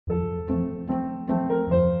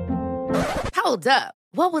Hold up.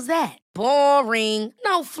 What was that? Boring.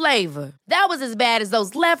 No flavor. That was as bad as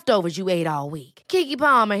those leftovers you ate all week. Keke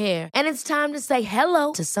Palmer here. And it's time to say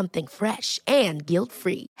hello to something fresh and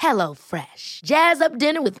guilt-free. Hello Fresh. Jazz up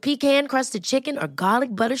dinner with pecan-crusted chicken or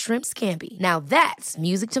garlic butter shrimp scampi. Now that's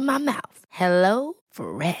music to my mouth. Hello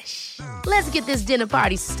Fresh. Let's get this dinner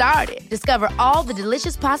party started. Discover all the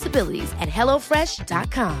delicious possibilities at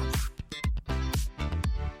hellofresh.com.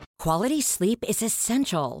 Quality sleep is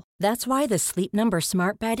essential. That's why the Sleep Number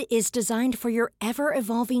Smart Bed is designed for your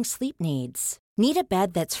ever-evolving sleep needs. Need a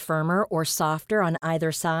bed that's firmer or softer on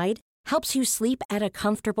either side? Helps you sleep at a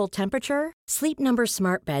comfortable temperature? Sleep Number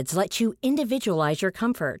Smart Beds let you individualize your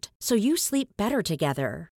comfort, so you sleep better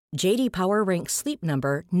together. J.D. Power ranks Sleep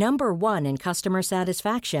Number #1 in customer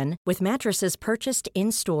satisfaction with mattresses purchased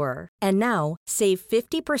in-store. And now, save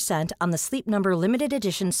 50% on the Sleep Number Limited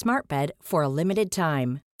Edition Smart Bed for a limited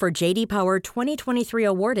time. For J.D. Power 2023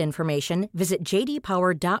 award information, visit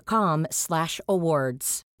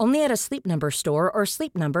jdpower.com/awards. Only at a Sleep Number store or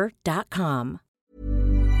sleepnumber.com.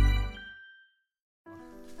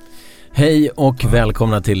 Hej och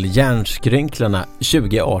välkomna till Hjärnskrynklarna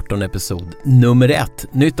 2018 episod nummer 1.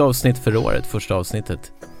 Nytt avsnitt för året, första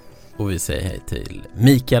avsnittet. Och vi säger hej till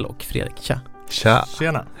Mikael och Fredrik. Tja. Tja.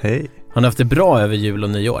 Tjena. Hej. Har ni haft det bra över jul och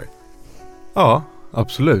nyår? Ja,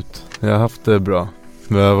 absolut. Jag har haft det bra.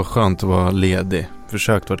 Det var skönt att vara ledig.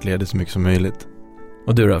 Försökt vara ledig så mycket som möjligt.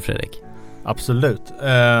 Och du då, Fredrik? Absolut.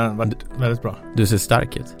 Väldigt bra. Du ser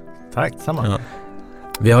stark ut. Tack, samma. Ja.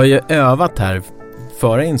 Vi har ju övat här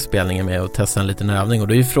före inspelningen med att testa en liten övning. Och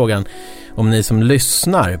då är ju frågan om ni som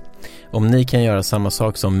lyssnar, om ni kan göra samma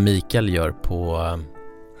sak som Mikael gör på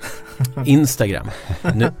Instagram.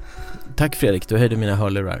 Nu, tack Fredrik, du höjde mina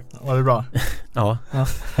hörlurar. Var det bra? Ja.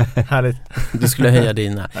 Härligt. Du skulle höja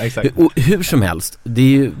dina. Ja, exakt. Och hur som helst, det är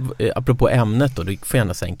ju apropå ämnet då, du får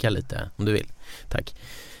gärna sänka lite om du vill. Tack.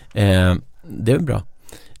 Det är bra.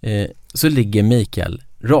 Så ligger Mikael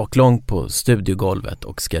raklång på studiogolvet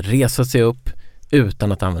och ska resa sig upp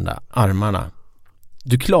utan att använda armarna.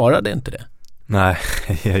 Du klarade inte det? Nej,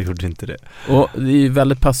 jag gjorde inte det. Och det är ju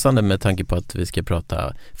väldigt passande med tanke på att vi ska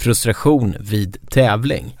prata frustration vid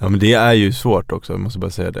tävling. Ja, men det är ju svårt också, jag måste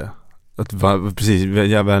bara säga det. Precis,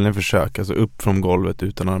 jag verkligen försök. Alltså upp från golvet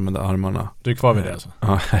utan att använda armarna. Du är kvar vid det alltså?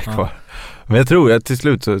 Ja, jag är kvar. Men jag tror att till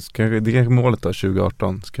slut så det kanske målet då,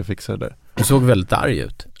 2018 ska fixa det där. Du såg väldigt arg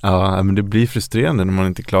ut. Ja, men det blir frustrerande när man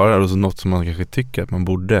inte klarar och så något som man kanske tycker att man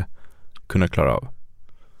borde kunna klara av.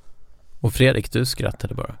 Och Fredrik, du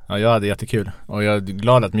skrattade bara. Ja, jag hade jättekul. Och jag är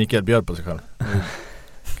glad att Mikael bjöd på sig själv.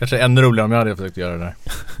 Kanske ännu roligare om jag hade försökt göra det där.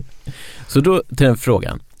 Så då till den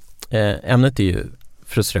frågan. Ämnet är ju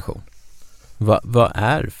frustration. Vad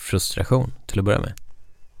är frustration till att börja med?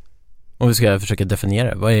 Om vi ska försöka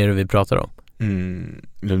definiera, vad är det vi pratar om?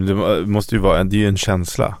 Det måste ju vara, det är ju en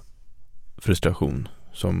känsla, frustration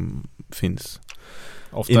som finns.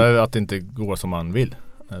 Ofta är det att det inte går som man vill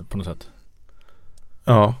på något sätt.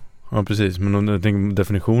 Ja, precis. Men om jag tänker,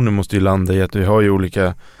 definitionen måste ju landa i att vi har ju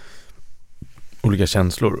olika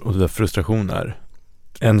känslor och där frustration är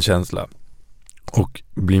en känsla. Och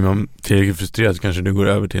blir man tillräckligt frustrerad så kanske det går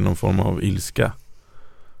över till någon form av ilska.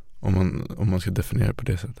 Om man ska definiera på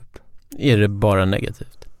det sättet. Är det bara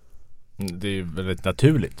negativt? Det är väldigt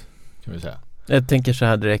naturligt, kan vi säga. Jag tänker så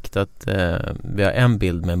här direkt att vi har en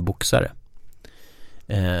bild med en boxare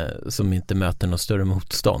som inte möter något större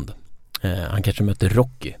motstånd. Han kanske möter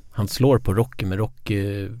Rocky. Han slår på Rocky, men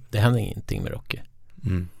Rocky, det händer ingenting med Rocky.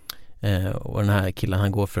 Och den här killen,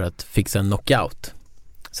 han går för att fixa en knockout.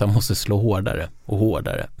 Så han måste slå hårdare och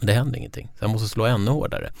hårdare, men det händer ingenting. Så han måste slå ännu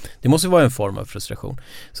hårdare. Det måste vara en form av frustration.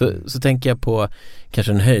 Så tänker jag på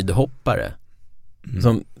kanske en höjdhoppare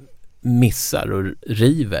som missar och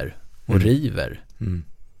river och river.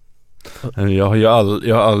 Jag har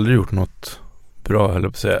aldrig gjort något bra, eller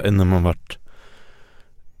på att säga, när man varit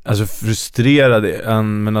alltså frustrerad,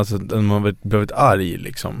 men alltså när man blivit arg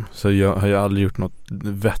liksom. Så jag har ju aldrig gjort något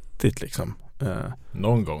vettigt liksom.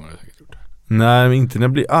 Någon gång har jag säkert gjort det. Nej, inte när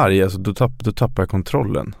jag blir arg, alltså då tappar jag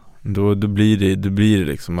kontrollen. Då blir det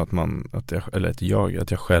liksom att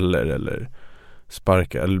jag skäller eller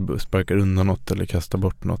sparkar undan något eller kastar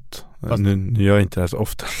bort något. Nu gör jag inte det här så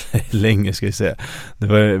ofta länge, ska jag säga. Det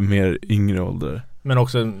var mer yngre ålder. Men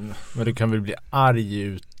du kan väl bli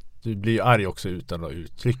arg du blir ju arg också utan att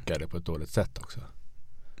uttrycka det på ett dåligt sätt också.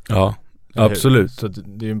 Ja, absolut. Så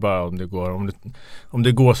det är ju bara om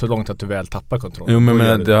det går så långt att du väl tappar kontrollen. Jo,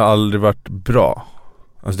 men det har aldrig varit bra.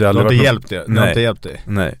 Alltså det har inte hjälpt det. Det har inte hjälpt dig.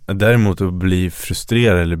 Nej, däremot att bli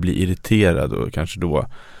frustrerad eller bli irriterad och kanske då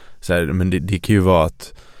så här, men det kan ju vara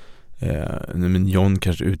att men John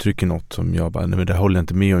kanske uttrycker något som jag bara, nej men det håller jag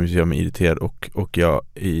inte med om, så gör mig irriterad och jag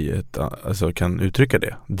alltså kan uttrycka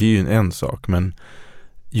det. Det är ju en sak, men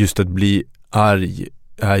just att bli arg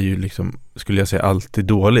är ju liksom, skulle jag säga, alltid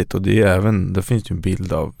dåligt. Och det är även, då finns det ju en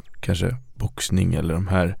bild av kanske boxning eller de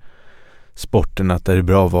här sporterna, att det är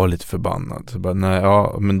bra att vara lite förbannad. Så bara, nej,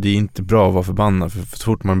 ja, men det är inte bra att vara förbannad, för så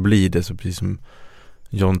fort man blir det, så precis som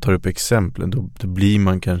John tar upp exemplen, då blir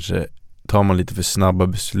man kanske, tar man lite för snabba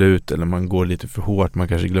beslut, eller man går lite för hårt, man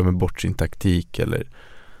kanske glömmer bort sin taktik eller...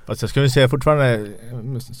 Alltså jag skulle säga fortfarande,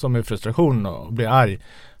 som i frustration och bli arg.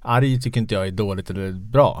 Arg tycker inte jag är dåligt eller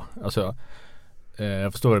bra. Alltså,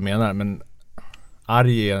 jag förstår vad du menar, men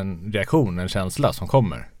arg är en reaktion, en känsla som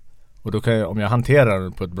kommer. Och då kan jag, om jag hanterar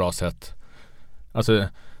det på ett bra sätt, alltså,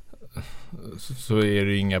 så är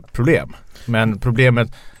det inga problem. Men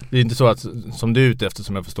problemet, det är inte så att, som du är ute efter,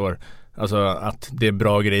 som jag förstår, alltså att det är en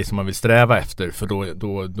bra grej som man vill sträva efter, för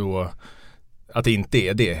då att det inte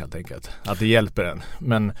är det, helt enkelt. Att det hjälper en.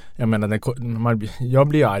 Men jag menar, jag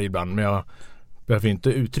blir arg ibland, men jag behöver inte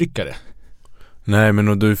uttrycka det. Nej,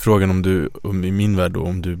 men då är frågan om i min värld då,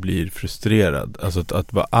 om du blir frustrerad, alltså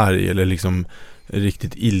att vara arg eller liksom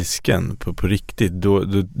riktigt ilsken på riktigt, då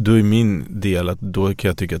är min del att då kan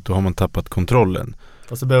jag tycka att då har man tappat kontrollen.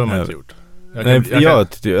 Fast det behöver man inte gjort.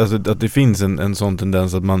 Alltså att det finns en sån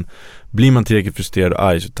tendens att blir man tillräckligt frustrerad och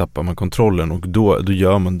arg, så tappar man kontrollen, och då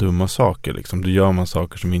gör man dumma saker liksom. Då gör man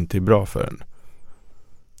saker som inte är bra för en.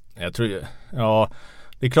 Jag tror ju, ja,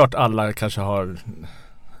 det är klart alla kanske har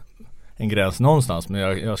en gräns någonstans, men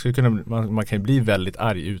jag skulle kunna, man kan ju bli väldigt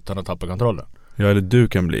arg utan att tappa kontrollen. Ja, eller du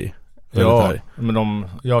kan bli väldigt arg. Men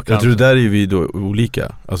jag tror där är vi då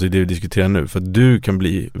olika, alltså i det vi diskuterar nu, för att du kan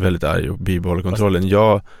bli väldigt arg och bibehålla kontrollen.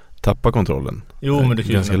 Jag tappar kontrollen. Jo, men du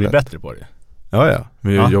kan ju bli bättre på det. Ja,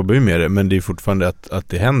 men jag jobbar ju med det, men det är fortfarande att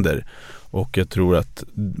det händer. Och jag tror att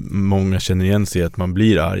många känner igen sig att man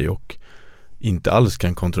blir arg och inte alls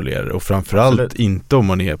kan kontrollera det. Och framförallt inte om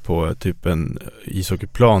man är på typ en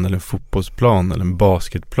ishockeyplan eller en fotbollsplan eller en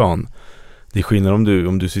basketplan. Det är skillnad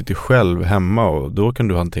om du sitter själv hemma, och då kan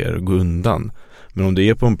du hantera det och gå undan. Men om du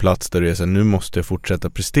är på en plats där du är så här, nu måste jag fortsätta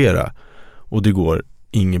prestera, och det går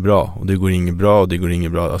inget bra, och det går inget bra, och det går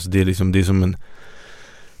inget bra. Alltså det är liksom, det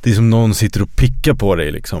är som någon sitter och pickar på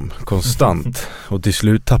dig liksom konstant, och till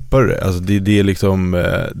slut tappar du det. Alltså det är liksom,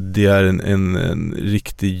 det är en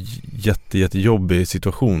riktig jättejobbig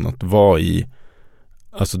situation att vara i.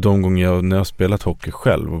 Alltså de gånger när jag har spelat hockey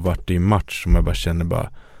själv och varit i match som jag bara känner bara,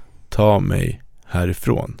 ta mig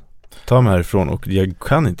härifrån, och jag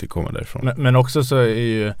kan inte komma därifrån. Men också så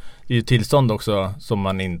är ju tillstånd också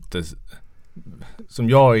som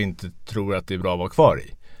jag inte tror att det är bra att vara kvar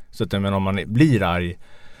i. Så att, men om man blir arg,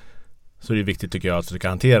 så är det viktigt, tycker jag, att du kan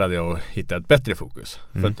hantera det och hitta ett bättre fokus.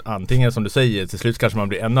 För att antingen, som du säger, till slut kanske man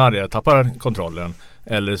blir ännu argare, tappar kontrollen,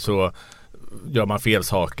 eller så gör man fel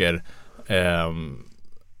saker.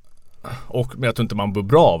 Men jag tror inte man blir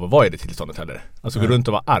bra av att vara i det tillståndet heller. Alltså gå runt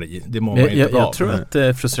och vara arg, det mår man inte bra. Jag tror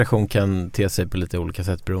att frustration kan te sig på lite olika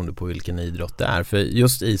sätt beroende på vilken idrott det är. För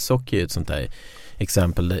just ishockey är ett sånt där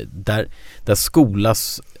exempel där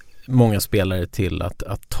skolas många spelare till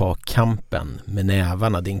att ta kampen med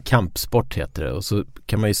nävarna. Det är en kampsport, heter det. Och så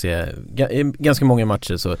kan man ju se i ganska många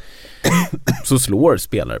matcher så slår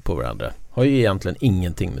spelare på varandra. Har ju egentligen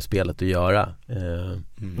ingenting med spelet att göra.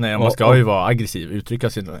 Nej, man ska ju vara aggressiv, uttrycka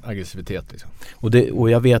sin aggressivitet liksom.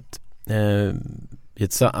 Och jag vet i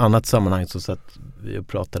ett annat sammanhang så satt vi och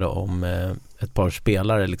pratade om ett par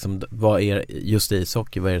spelare liksom, vad är just i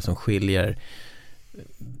ishockey, vad är det som skiljer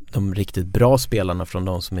de riktigt bra spelarna från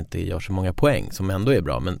de som inte gör så många poäng, som ändå är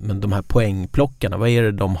bra, men de här poängplockarna, vad är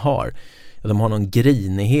det de har? De har någon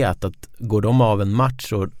grinighet, att går de av en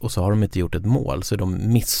match och så har de inte gjort ett mål, så är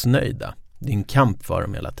de missnöjda. Det är en kamp för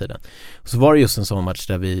dem hela tiden. Och så var det just en sån match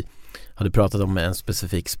där vi hade pratat om en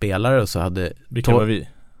specifik spelare, och så hade... Vilka var vi?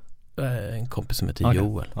 En kompis som heter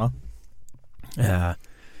Joel. Ja.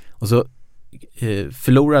 Och så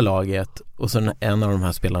förlorar laget, och så en av de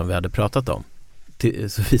här spelarna vi hade pratat om,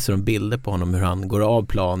 så visar de bilder på honom hur han går av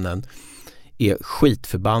planen, är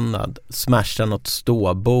skitförbannad, smashar något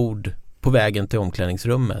ståbord på vägen till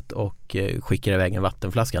omklädningsrummet och skickar iväg en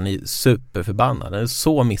vattenflaska. Han är superförbannad, han är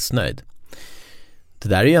så missnöjd. Det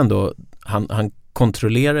där är ju ändå, han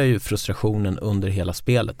kontrollerar ju frustrationen under hela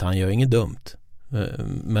spelet. Han gör inget dumt,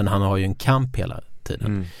 men han har ju en kamp hela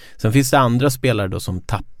tiden. Sen finns det andra spelare då som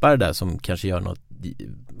tappar där, som kanske gör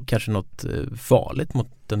något farligt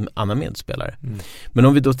mot en annan medspelare. Men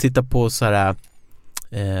om vi då tittar på så här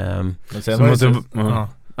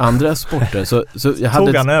andra sporter, så jag hade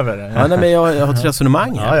tog han över det? Ja, nej, men jag har ett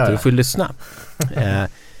resonemang här, du får lyssna.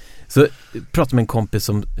 Så pratade med en kompis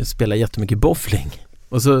som spelar jättemycket bowling.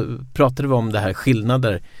 Och så pratade vi om det här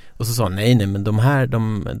skillnader. Och så sa han, nej men de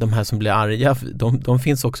här som blir arga, de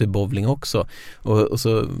finns också i bowling också. Och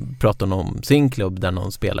så pratade han om sin klubb där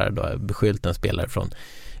någon spelare då beskyllt en spelare från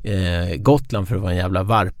Gotland för att vara en jävla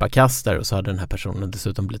varpakastare, och så hade den här personen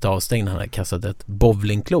dessutom blivit avstängd när han hade kastat ett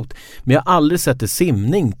bowlingklot. Men jag har aldrig sett det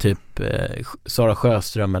simning, typ Sara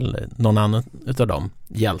Sjöström eller någon annan utav de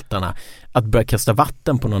hjältarna, att börja kasta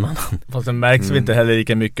vatten på någon annan. Fast det märks inte heller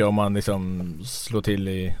lika mycket om man liksom slår till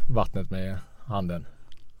i vattnet med handen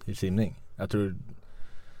i simning.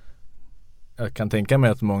 Jag kan tänka mig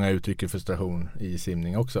att många uttrycker frustration i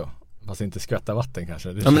simning också, fast inte skvätta vatten kanske.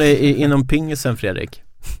 Ja, men det är inom pingisen, Fredrik.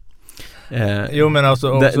 Jo, men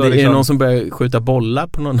alltså också det är liksom, någon som börjar skjuta bollar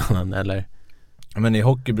på någon annan, eller? Men i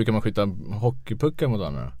hockey brukar man skjuta hockeypuckar mot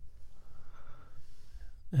andra.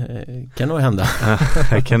 Kan nog hända.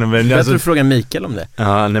 Jag tror fråga Mikael om det.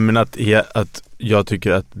 Ja, nej, men att jag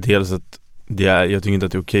tycker att dels att jag tycker inte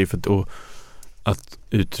att det är okej, för att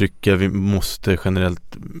uttrycka, vi måste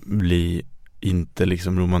generellt inte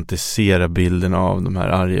liksom romantisera bilden av de här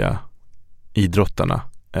arga idrottarna,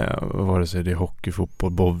 vare sig det är hockey,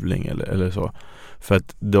 fotboll, bowling eller så, för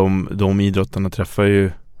att de idrottarna träffar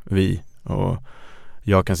ju vi, och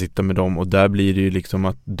jag kan sitta med dem, och där blir det ju liksom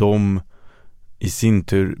att de i sin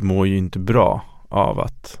tur mår ju inte bra av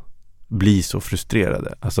att bli så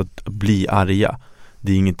frustrerade, alltså att bli arga.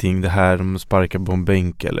 Det är ingenting, det här de sparkar på en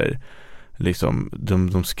bänk eller liksom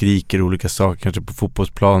de skriker olika saker kanske på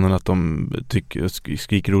fotbollsplanen, att de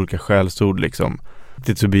skriker olika skällsord liksom.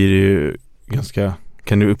 Det så blir det ju ganska,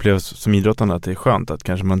 kan det upplevas som idrottande att det är skönt att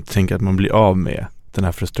kanske man tänker att man blir av med den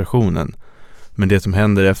här frustrationen. Men det som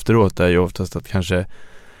händer efteråt är ju oftast att kanske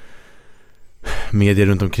media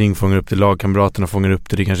runt omkring fångar upp det, lagkamraterna fångar upp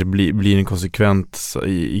det kanske blir en konsekvens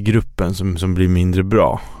i gruppen som blir mindre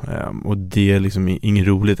bra. Och det är liksom inget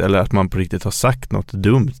roligt, eller att man på riktigt har sagt något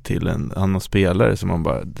dumt till en annan spelare som man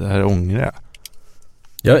bara, det här ångrar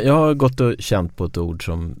jag. Jag har gått och känt på ett ord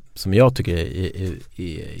som jag tycker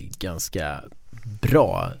är ganska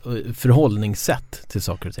bra förhållningssätt till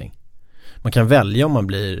saker och ting. Man kan välja om man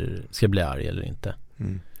ska bli arg eller inte.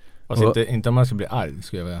 Alltså inte om man ska bli arg,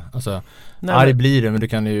 skulle jag säga. Alltså, arg blir det, men du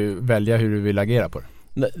kan ju välja hur du vill agera på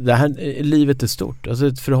det. Det här, livet är stort. Alltså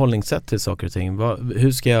ett förhållningssätt till saker och ting.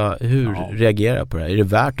 Hur reagerar jag på det här? Är det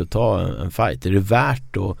värt att ta en fight? Är det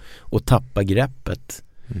värt att tappa greppet?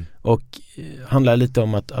 Och handlar lite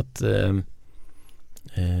om att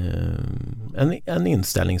en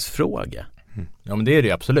inställningsfråga. Ja, men det är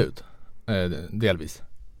det absolut. Delvis.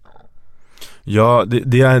 Ja,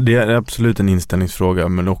 det är absolut en inställningsfråga,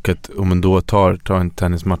 men och att om man då tar en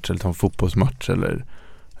tennismatch eller tar en fotbollsmatch eller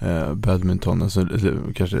badminton, alltså,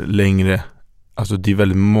 eller kanske längre, alltså det är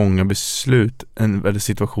väldigt många beslut, väldigt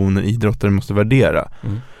situationer idrottare måste värdera.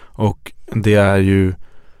 Och det är ju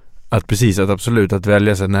att absolut att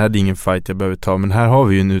välja så här, nej, det är ingen fight jag behöver ta, men här har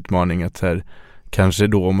vi ju en utmaning att här, kanske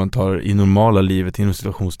då om man tar i normala livet inom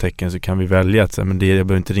situationstecken, så kan vi välja att säga, men jag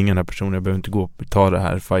behöver inte ringa den här personen, jag behöver inte gå och ta det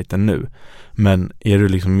här fighten nu. Men är du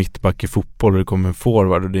liksom mittback i fotboll och det kommer en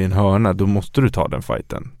forward och det är en hörna, då måste du ta den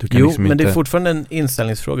fighten. Du kan liksom men inte... det är fortfarande en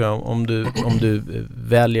inställningsfråga om du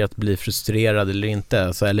väljer att bli frustrerad eller inte,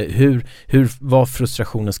 alltså, eller vad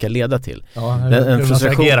frustrationen ska leda till. Ja, hur man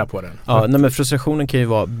ska agera på den. Ja, nej, men frustrationen kan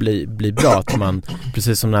ju bli bra, att man,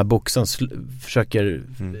 precis som den här boxaren, försöker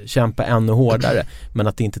kämpa ännu hårdare, men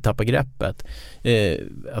att inte tappa greppet.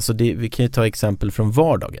 Alltså vi kan ju ta exempel från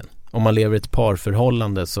vardagen. Om man lever i ett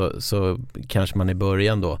parförhållande så kanske man i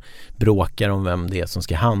början då bråkar om vem det är som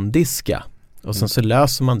ska handdiska. Och sen så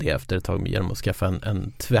löser man det efter ett tag genom att skaffa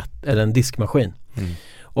en tvätt eller en diskmaskin.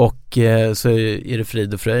 Och så är det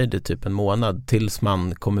frid och fröjd i typ en månad tills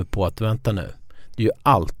man kommer på att vänta nu. Det är ju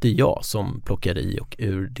alltid jag som plockar i och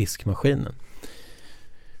ur diskmaskinen.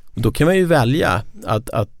 Då kan man ju välja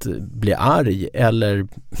att bli arg eller...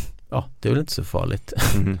 Ja, det är väl inte så farligt.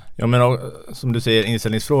 Ja, men som du säger,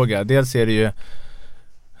 inställningsfråga. Dels är det ju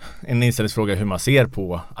en inställningsfråga hur man ser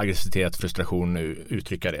på aggressivitet, frustration,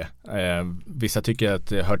 uttrycka det. Vissa tycker att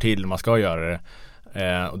det hör till, man ska göra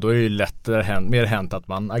det. Och då är det ju lättare, mer hänt att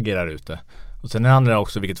man agerar ute. Och sen handlar det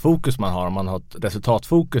också vilket fokus man har. Om man har ett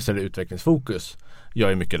resultatfokus eller utvecklingsfokus, gör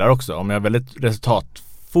ju mycket där också. Om jag har väldigt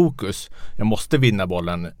resultatfokus, jag måste vinna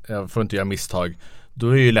bollen, jag får inte göra misstag, då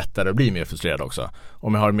är det ju lättare att bli mer frustrerad också.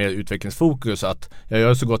 Om jag har mer utvecklingsfokus, att jag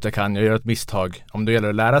gör så gott jag kan, jag gör ett misstag, om det gäller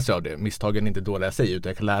att lära sig av det, misstagen är inte dåliga i sig, utan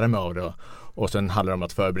jag kan lära mig av det, och sen handlar det om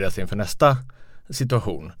att förbereda sig inför nästa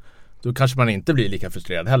situation, då kanske man inte blir lika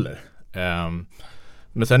frustrerad heller.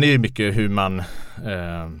 Men sen är det ju mycket hur man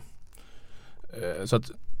så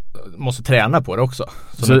att måste träna på det också.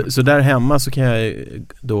 Så där hemma så kan jag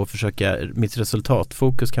då försöka, mitt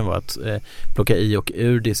resultatfokus kan vara att plocka i och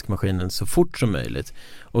ur diskmaskinen så fort som möjligt.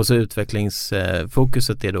 Och så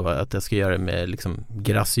utvecklingsfokuset är då att jag ska göra det med liksom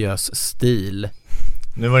graciös stil.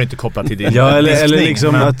 Nu var det inte kopplat till din eller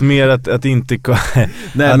liksom men... att mer att inte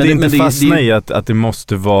nej, att inte fastna i att det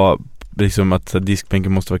måste vara liksom att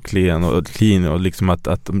diskbänken måste vara clean och liksom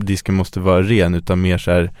att disken måste vara ren, utan mer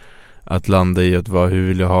så här att landa i att hur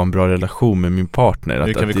vill jag ha en bra relation med min partner.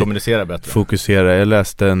 Hur kan vi kommunicera bättre? Fokusera. Jag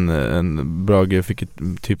läste en bra grej, jag fick ett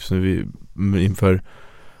tips inför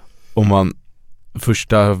om man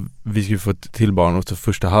vi skulle få till barn och så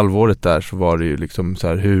första halvåret där så var det ju liksom så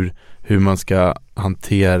här hur man ska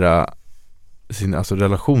hantera sin alltså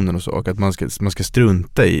relationen och så, och att man ska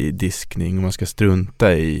strunta i diskning och man ska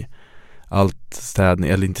strunta i allt städning,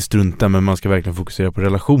 eller inte strunta, men man ska verkligen fokusera på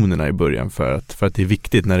relationerna i början för att det är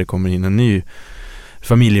viktigt när det kommer in en ny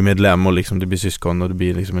familjemedlem och liksom det blir syskon och det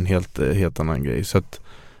blir liksom en helt annan grej. Så att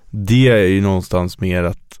det är ju någonstans mer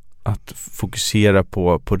att fokusera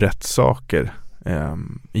på rätt saker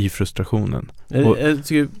i frustrationen. Jag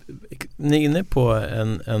tycker, ni är inne på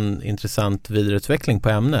en intressant vidareutveckling på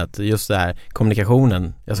ämnet, just det här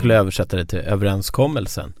kommunikationen. Jag skulle översätta det till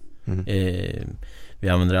överenskommelsen. Vi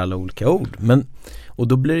använder alla olika ord. Och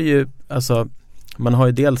då blir det ju, alltså, man har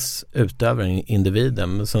ju dels utövaren,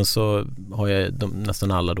 individen, men sen så har jag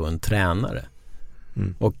nästan alla då en tränare.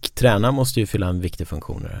 Och tränaren måste ju fylla en viktig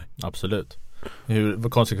funktion där. Absolut.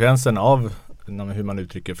 Konsekvensen av hur man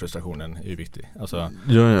uttrycker frustrationen är ju viktig. Alltså,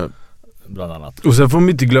 ja. Bland annat. Och sen får man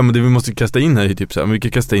inte glömma det vi måste kasta in här, typ så här, vi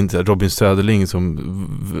kan kasta in så här, Robin Söderling som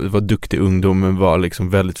var duktig ungdom men var liksom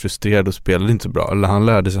väldigt frustrerad och spelade inte så bra. Eller han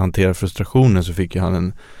lärde sig hantera frustrationen, så fick ju han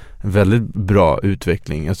en väldigt bra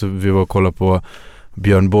utveckling. Alltså vi var och kollade på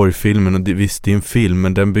Björn Borg-filmen, och visst det är en film,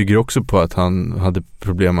 men den bygger också på att han hade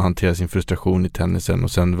problem att hantera sin frustration i tennisen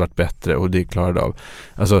och sen varit bättre, och det klarade av.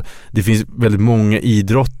 Alltså det finns väldigt många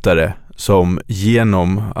idrottare som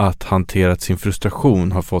genom att hantera sin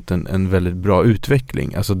frustration har fått en väldigt bra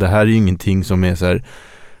utveckling. Alltså det här är ju ingenting som är så här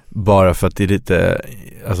bara för att det är lite,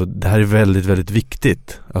 alltså det här är väldigt, väldigt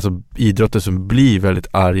viktigt. Alltså idrottare som blir väldigt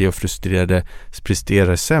arga och frustrerade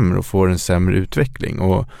presterar sämre och får en sämre utveckling.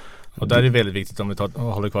 Och där är det väldigt viktigt, om vi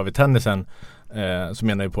håller kvar vid tennisen, så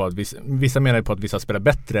menar ju på att vissa menar ju på att vissa spelar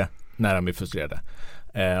bättre när de blir frustrerade.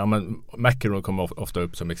 McEnroe kommer ofta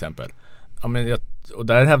upp som exempel. Ja, men och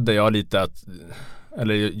där hävdar jag lite att,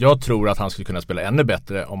 eller jag tror att han skulle kunna spela ännu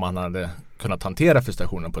bättre om han hade kunnat hantera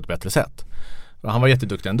frustrationen på ett bättre sätt. Han var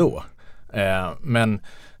jätteduktig ändå. Men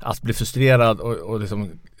att bli frustrerad och liksom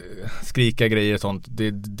skrika grejer och sånt,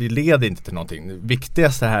 det leder inte till någonting. Det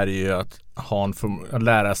viktigaste här är ju att att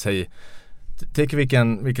lära sig, tänk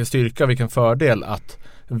vilken styrka, vilken fördel att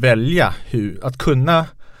välja att kunna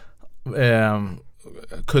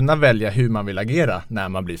välja hur man vill agera när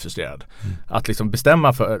man blir frustrerad. Att liksom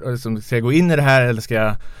bestämma för, liksom, ska jag gå in i det här eller ska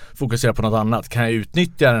jag fokusera på något annat? Kan jag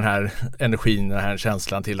utnyttja den här energin, den här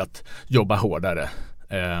känslan till att jobba hårdare?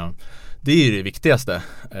 Det är ju det viktigaste,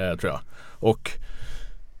 tror jag. Och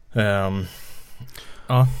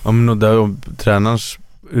ja, men och där om tränarens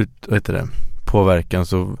påverkan,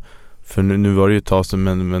 så för nu var det ju ett tag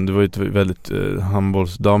sedan, men det var ju ett väldigt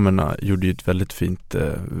handbollsdamerna gjorde ju ett väldigt fint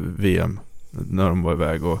VM när de var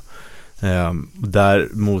iväg, och där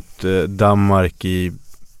mot Danmark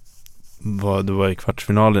det var i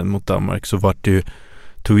kvartsfinalen mot Danmark, så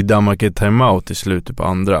tog Danmark ett timeout i slutet på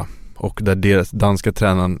andra, och där deras danska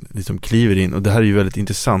tränaren liksom kliver in, och det här är ju väldigt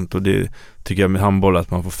intressant, och det tycker jag med handboll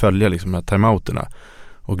att man får följa liksom de här timeouterna,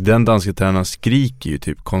 och den danska tränaren skriker ju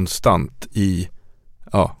typ konstant i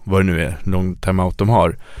vad det nu är, lång timeout de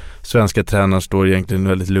har. Svenska tränaren står egentligen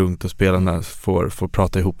väldigt lugnt och spelarna får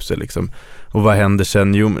prata ihop sig liksom. Och vad händer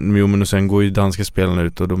sen? Jo, men och sen går ju danska spelarna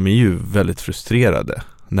ut och de är ju väldigt frustrerade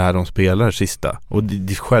när de spelar sista. Och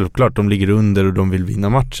det är självklart, de ligger under och de vill vinna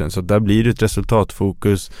matchen. Så där blir det ett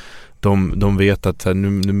resultatfokus. De vet att här,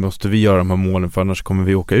 nu måste vi göra de här målen, för annars kommer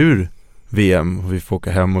vi åka ur VM och vi får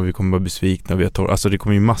åka hem och vi kommer vara besvikna. Alltså det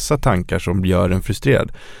kommer ju massa tankar som gör en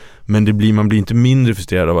frustrerad. Men man blir inte mindre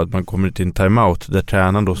frustrerad av att man kommer till en timeout där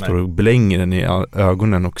tränaren då står och blänger en i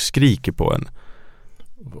ögonen och skriker på en.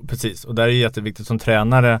 Precis, och där är det jätteviktigt som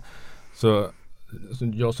tränare, så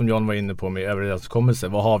som John var inne på med överenskommelse,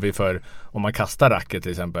 vad har vi för, om man kastar racket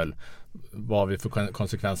till exempel, vad har vi för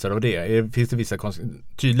konsekvenser av det? Finns det vissa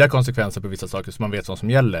tydliga konsekvenser på vissa saker så man vet vad som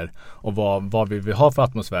gäller, och vad vill vi ha för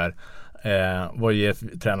atmosfär? Vad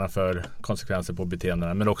ger tränaren för konsekvenser på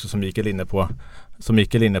beteendena, men också som Mikael är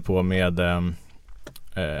inne på med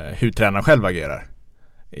hur tränaren själv agerar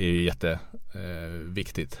är ju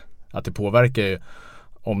jätteviktigt. Att det påverkar ju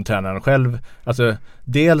om tränaren själv, alltså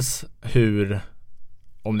dels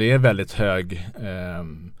om det är väldigt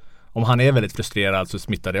om han är väldigt frustrerad så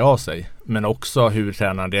smittar det av sig, men också hur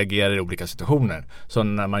tränaren reagerar i olika situationer. Så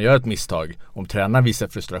när man gör ett misstag, om tränaren visar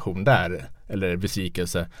frustration där eller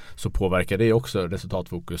besvikelse, så påverkar det också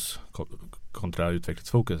resultatfokus kontra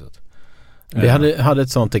utvecklingsfokuset. Vi hade ett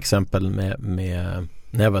sånt exempel med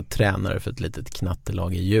när jag var tränare för ett litet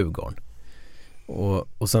knattelag i Djurgården.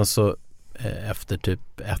 Och sen så efter typ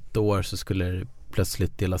 1 år så skulle det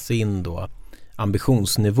plötsligt delas in då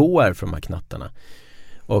ambitionsnivåer för de här knattarna.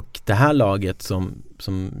 Och det här laget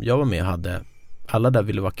som jag var med hade, alla där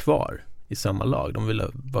ville vara kvar i samma lag. De ville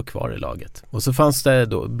vara kvar i laget. Och så fanns det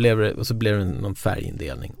då, och så blev det någon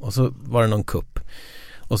färgindelning. Och så var det någon kupp.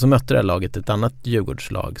 Och så mötte det här laget ett annat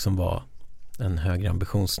Djurgårdslag som var en högre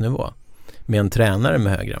ambitionsnivå. Med en tränare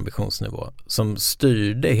med högre ambitionsnivå som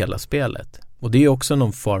styrde hela spelet. Och det är också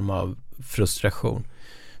någon form av frustration.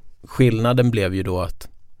 Skillnaden blev ju då att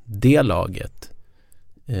det laget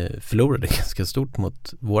förlorade ganska stort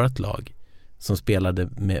mot vårt lag som spelade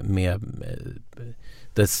med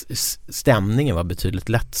där stämningen var betydligt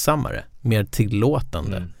lättsammare, mer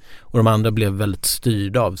tillåtande. Och de andra blev väldigt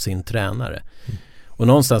styrda av sin tränare. Och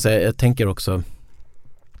någonstans, jag tänker också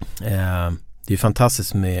det är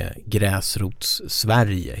fantastiskt med gräsrots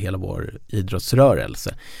Sverige, hela vår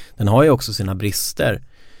idrottsrörelse. Den har ju också sina brister,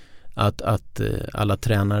 att alla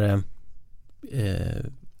tränare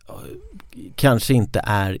kanske inte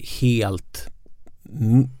är helt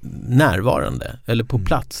närvarande eller på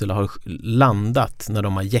plats eller har landat när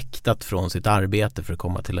de har jäktat från sitt arbete för att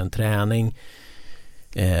komma till en träning.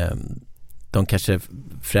 De kanske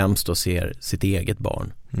främst då ser sitt eget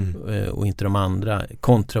barn och inte de andra,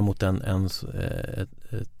 kontra mot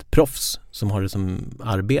ett proffs som har det som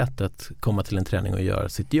arbete att komma till en träning och göra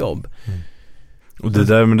sitt jobb. Och det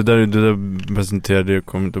där presenterade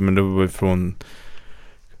jag, men det var från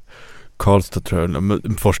Karlstad, tror jag,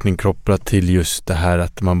 forskning kopplat till just det här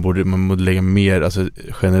att man borde lägga mer, alltså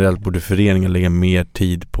generellt borde föreningar lägga mer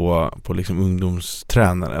tid på liksom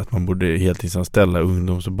ungdomstränare, att man borde heltidsanställa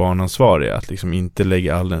ungdoms- och barnansvariga, att liksom inte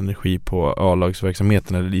lägga all energi på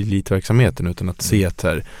A-lagsverksamheten eller elitverksamheten, utan att se att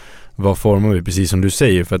här, vad formar vi, precis som du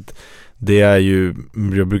säger, för att det är ju,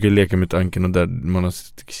 jag brukar leka med tanken, och där man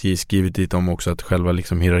har skrivit dit om också, att själva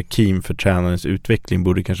liksom hierarkin för tränarens utveckling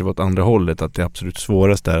borde kanske vara åt andra hållet, att det absolut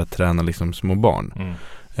svåraste är att träna liksom små barn.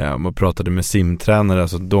 Man pratade med simtränare,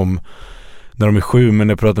 alltså när de är 7, men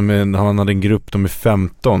jag pratade med, han hade en grupp, de är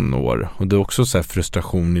 15 år, och det är också så här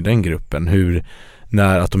frustration i den gruppen,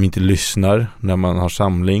 att de inte lyssnar när man har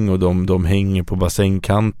samling, och de hänger på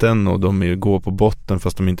bassängkanten och de går på botten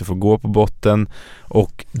fast de inte får gå på botten,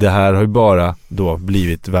 och det här har ju bara då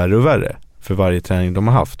blivit värre och värre för varje träning de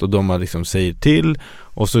har haft, och de har liksom säger till,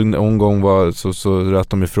 och så en gång så röt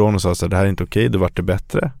de ifrån och sa så här, det här är inte okej, då vart det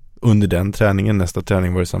bättre under den träningen, nästa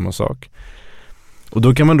träning var det samma sak. Och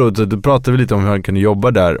då kan man då pratar vi lite om hur han kan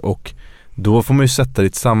jobba där, och då får man ju sätta det i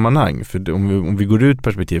ett sammanhang. För om vi går ut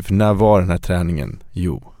perspektiv, för när var den här träningen?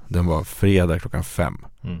 Jo, den var fredag 5:00.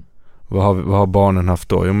 Vad har barnen haft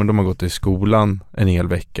då? Jo, men de har gått i skolan en hel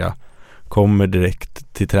vecka, kommer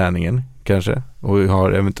direkt till träningen kanske, och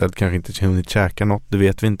har eventuellt kanske inte hunnit käka något, det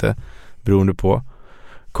vet vi inte, beroende på.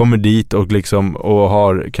 Kommer dit och liksom, och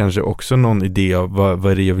har kanske också någon idé av vad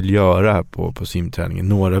det är jag vill göra här på simträningen.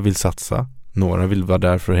 Några vill satsa, några vill vara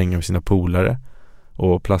där för att hänga med sina polare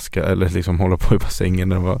och plaska eller liksom hålla på i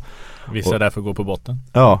bassängen. Vissa är där för att gå på botten.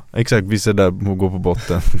 Ja, exakt. Vissa är där för att gå på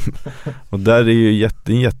botten. Och där är ju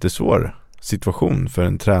en jättesvår situation för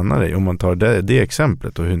en tränare om man tar det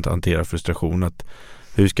exemplet, och hur inte hanterar frustration. Att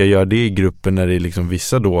hur ska jag göra det i gruppen när det är liksom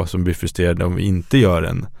vissa då som blir frustrerade om vi inte gör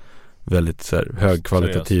en väldigt så här,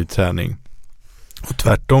 högkvalitativ träning. Och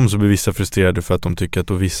tvärtom så blir vissa frustrerade för att de tycker att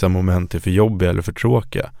då vissa moment är för jobbiga eller för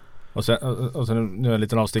tråkiga. Och sen nu är en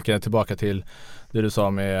liten avstickare tillbaka till det du sa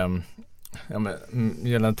med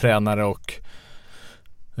gällande tränare och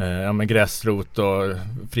med gräsrot och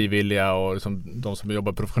frivilliga och liksom de som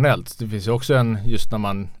jobbar professionellt. Det finns ju också just när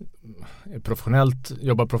man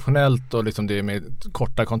jobbar professionellt och liksom det är med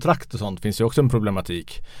korta kontrakt och sånt, finns ju också en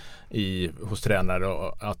problematik hos tränare,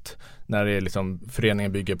 och att när det är liksom,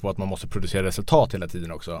 föreningen bygger på att man måste producera resultat hela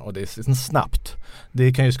tiden också, och det är snabbt.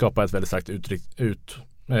 Det kan ju skapa ett väldigt starkt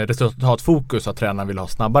resultatfokus, att tränaren vill ha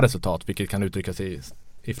snabba resultat, vilket kan uttrycka sig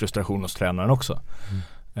i frustration hos tränaren också.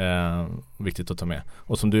 Viktigt att ta med.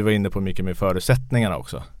 Och som du var inne på mycket med förutsättningarna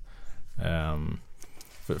också.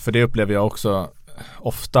 För det upplever jag också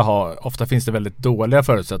ofta finns det väldigt dåliga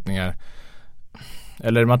förutsättningar,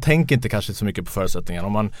 eller man tänker inte kanske så mycket på förutsättningar.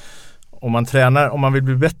 Om man vill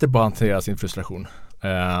bli bättre på att hantera sin frustration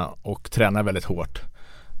och tränar väldigt hårt,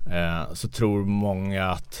 så tror många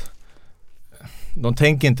att de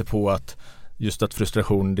tänker inte på att just att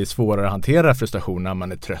frustration, det är svårare att hantera frustration när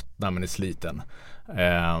man är trött, när man är sliten.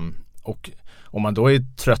 Och om man då är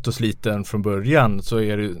trött och sliten från början så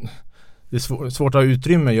är det är svårt att ha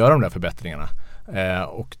utrymme att göra de där förbättringarna.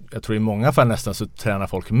 Och jag tror i många fall nästan så tränar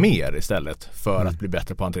folk mer istället för att bli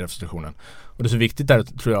bättre på att hantera frustrationen. Och det är så viktigt där,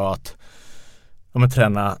 tror jag, att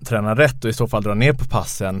träna rätt och i så fall dra ner på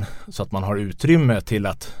passen så att man har utrymme till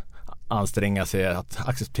att anstränga sig, att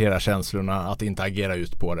acceptera känslorna, att inte agera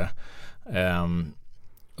ut på det.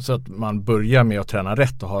 Så att man börjar med att träna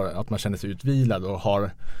rätt och att man känner sig utvilad och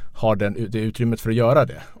har det utrymmet för att göra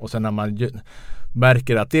det. Och sen när man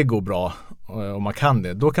märker att det går bra och man kan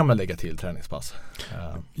det, då kan man lägga till träningspass.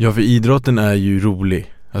 Ja, för idrotten är ju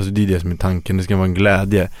rolig. Alltså det är det som är tanken, det ska vara en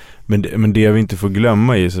glädje. Men det vi inte får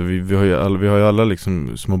glömma är så vi har ju alla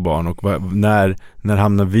liksom små barn, och när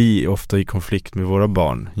hamnar vi ofta i konflikt med våra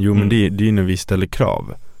barn? Jo, men det är ju när vi ställer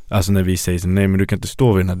krav. Alltså när vi säger så, nej men du kan inte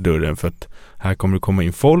stå vid den här dörren för att här kommer det komma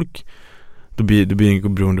in folk. Då blir det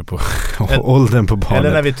beroende på åldern på barnet.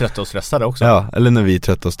 Eller när vi är trötta och stressade också. Ja, eller när vi är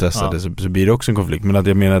trötta och stressade så blir det också en konflikt. Men att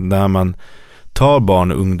jag menar att när man tar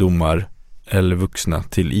barn och ungdomar eller vuxna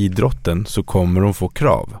till idrotten så kommer de få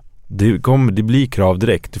krav. Det blir krav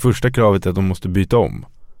direkt. Det första kravet är att de måste byta om.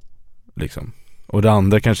 Liksom. Och det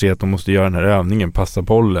andra kanske är att de måste göra den här övningen, passa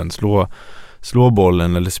bollen, slå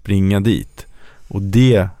bollen eller springa dit. Och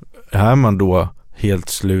det är man då helt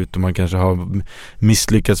slut och man kanske har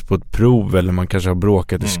misslyckats på ett prov eller man kanske har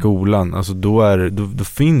bråkat i skolan. Alltså då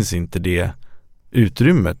finns inte det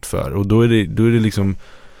utrymmet för. Och då är det liksom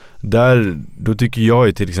då tycker jag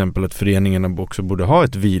ju till exempel att föreningarna också borde ha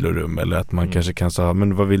ett vilorum, eller att man kanske kan säga,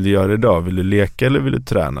 men vad vill du göra idag? Vill du leka eller vill du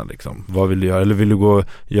träna liksom? Vad vill du göra? Eller vill du gå och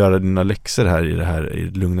göra dina läxor här i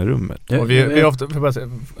det lugna rummet? Och vi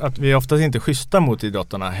är oftast inte schyssta mot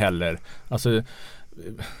idrottarna heller. Alltså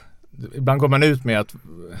ibland går man ut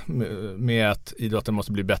med att idrotten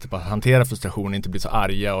måste bli bättre på att hantera frustration, inte bli så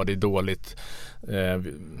arga och det är dåligt.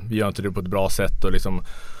 Vi gör inte det på ett bra sätt och liksom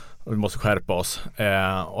och vi måste skärpa oss.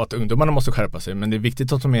 Och att ungdomarna måste skärpa sig. Men det är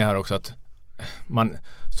viktigt att ta med här också att man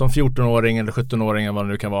som 14-åring eller 17-åring eller vad det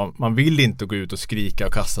nu kan vara, man vill inte gå ut och skrika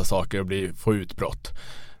och kasta saker och få utbrott.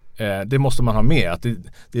 Det måste man ha med. Att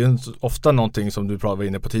det är ofta någonting som du var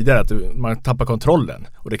inne på tidigare, att man tappar kontrollen.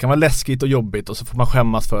 Och det kan vara läskigt och jobbigt och så får man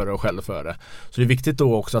skämmas för det och skälla för det. Så det är viktigt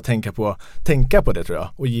då också att tänka på det, tror jag.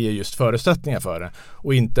 Och ge just förutsättningar för det.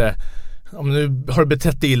 Och inte, om nu har du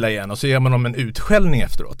betett illa igen och så ger man om en utskällning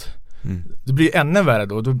efteråt. Det blir ännu värre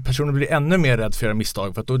då. Personen blir ännu mer rädd för att göra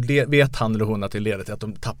misstag, för att då vet han eller hon att det leder till att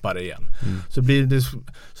de tappar det igen. Så blir det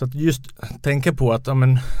så att just tänka på att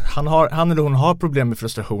han eller hon har problem med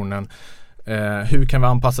frustrationen. Hur kan vi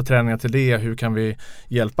anpassa träningen till det? Hur kan vi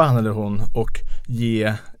hjälpa han eller hon och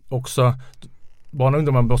ge också barn och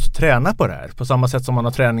ungdomar måste träna på det här. På samma sätt som man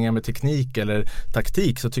har träningar med teknik eller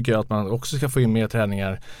taktik, så tycker jag att man också ska få in mer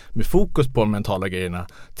träningar med fokus på de mentala grejerna.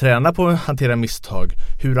 Träna på att hantera misstag.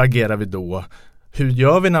 Hur agerar vi då? Hur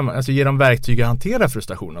gör vi ge dem verktyg att hantera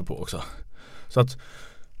frustrationen på också. Så att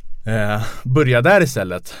börja där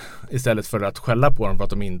istället för att skälla på dem för att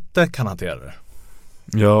de inte kan hantera det.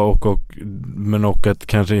 Ja, men att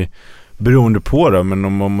kanske beroende på det, men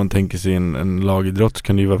om man tänker sig en lagidrott så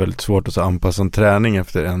kan det ju vara väldigt svårt att anpassa en träning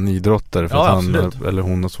efter en idrottare för att han eller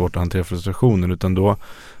hon har svårt att hantera frustrationen, utan då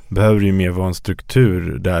behöver det ju mer vara en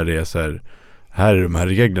struktur där det är så här är de här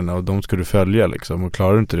reglerna och de ska du följa liksom, och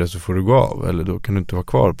klarar du inte det så får du gå av, eller då kan du inte vara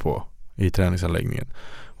kvar i träningsanläggningen.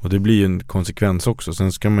 Och det blir ju en konsekvens också.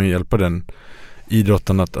 Sen ska man ju hjälpa den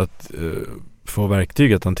idrotten att få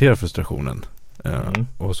verktyg att hantera frustrationen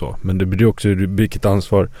och så. Men det blir också vilket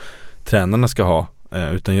ansvar tränarna ska ha,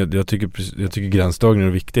 utan jag tycker gränsdragningen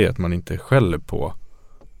är viktig, att man inte skäller på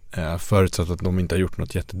förutsatt att de inte har gjort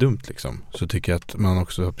något jättedumt liksom. Så tycker jag att man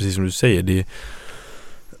också, precis som du säger, det är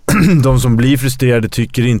de som blir frustrerade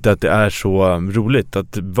tycker inte att det är så roligt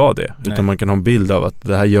att vara det. Nej. Utan man kan ha en bild av att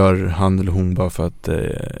det här gör han eller hon bara för att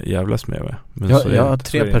jävlas med mig. Men jag har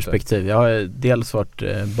 3 perspektiv. Jag har dels varit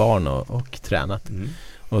barn och tränat.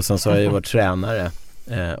 Och sen så har jag varit tränare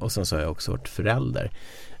och sen så har jag också varit förälder.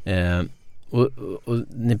 Och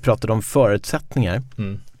ni pratade om förutsättningar.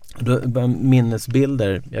 Då,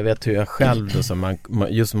 minnesbilder. Jag vet hur jag själv då,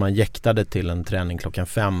 som man jäktade till en träning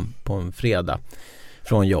 5:00 på en fredag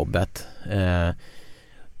från jobbet.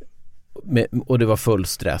 Och det var full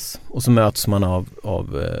stress. Och så möts man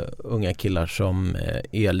av unga killar som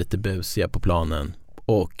är lite busiga på planen.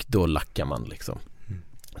 Och då lackar man liksom.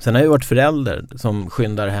 Sen har jag varit förälder som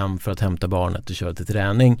skyndar hem för att hämta barnet och köra till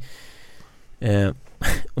träning.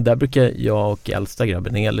 Och där brukar jag och äldsta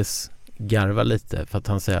grabben Elis garva lite för att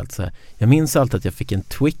han säger alltså, jag minns alltid att jag fick en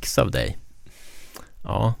Twix av dig.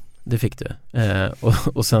 Ja, det fick du.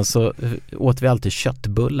 Och sen så åt vi alltid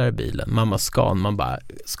köttbullar i bilen. Mamma skan, man bara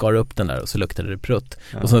skar upp den där och så luktade det prutt.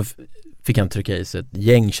 Ja. Och så fick han trycka i sig ett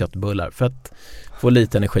gäng köttbullar för att få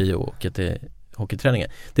lite energi och åka till hockeyträningen.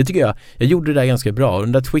 Det tycker jag gjorde det där ganska bra. Och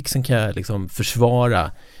den där Twixen kan jag liksom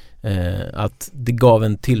försvara att det gav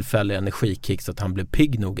en tillfällig energikick så att han blev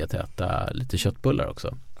pigg nog att äta lite köttbullar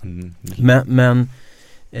också. Men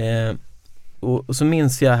och så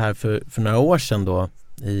minns jag här för några år sedan då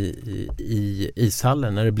i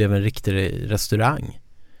ishallen när det blev en riktig restaurang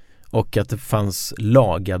och att det fanns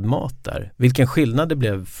lagad mat där. Vilken skillnad det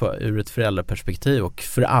blev ur ett föräldraperspektiv och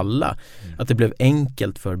för alla. Att det blev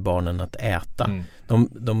enkelt för barnen att äta.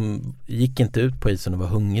 De gick inte ut på isen och var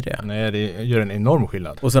hungriga. Nej, det gör en enorm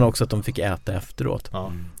skillnad. Och sen också att de fick äta efteråt.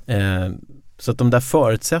 Ja. Så att de där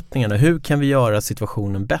förutsättningarna, hur kan vi göra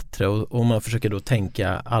situationen bättre? Och man försöker då tänka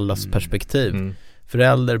allas perspektiv.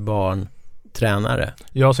 Förälder, barn, tränare.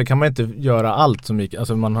 Ja, så kan man inte göra allt så mycket.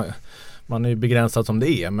 Alltså man är ju begränsad som det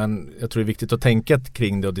är, men jag tror det är viktigt att tänka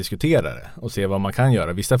kring det och diskutera det och se vad man kan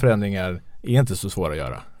göra. Vissa förändringar är inte så svåra att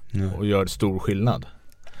göra och gör stor skillnad.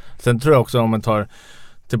 Sen tror jag också om man tar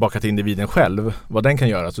tillbaka till individen själv, vad den kan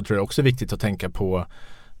göra, så tror jag också är viktigt att tänka på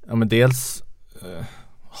men dels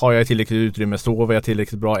har jag tillräckligt utrymme, sover jag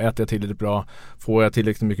tillräckligt bra, äter jag tillräckligt bra, får jag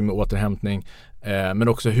tillräckligt mycket med återhämtning, men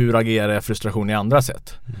också hur agerar jag frustration i andra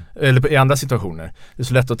sätt eller i andra situationer. Det är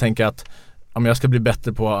så lätt att tänka att jag ska bli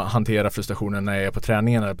bättre på att hantera frustrationen när jag är på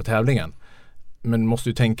träningen eller på tävlingen, men måste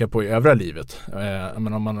ju tänka på i övriga livet.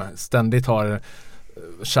 Men om man ständigt har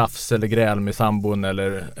tjafs eller gräl med sambon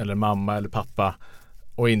eller mamma eller pappa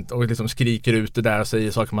och liksom skriker ut det där och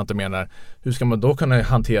säger saker man inte menar, hur ska man då kunna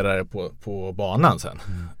hantera det på banan sen?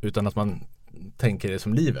 Utan att man tänker det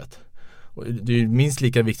som livet. Och det är ju minst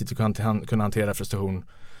lika viktigt att kunna hantera frustration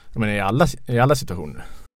i alla situationer.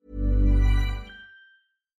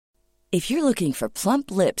 If you're looking for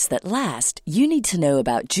plump lips that last, you need to know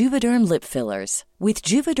about Juvederm lip fillers. With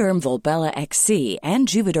Juvederm Volbella XC and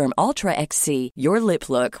Juvederm Ultra XC, your lip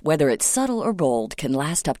look, whether it's subtle or bold, can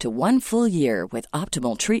last up to 1 full year with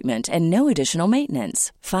optimal treatment and no additional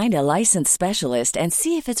maintenance. Find a licensed specialist and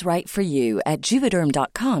see if it's right for you at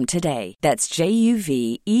Juvederm.com today. That's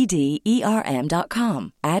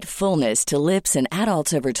JUVEDERM.com. Add fullness to lips in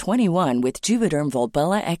adults over 21 with Juvederm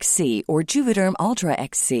Volbella XC or Juvederm Ultra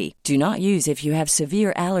XC. Do not use if you have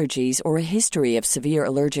severe allergies or a history of severe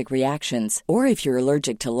allergic reactions, or if you're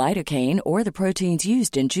allergic to lidocaine or the proteins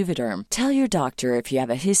used in Juvederm. Tell your doctor if you have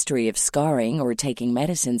a history of scarring or taking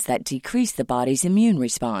medicines that decrease the body's immune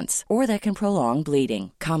response or that can prolong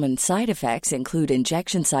bleeding. Common side effects include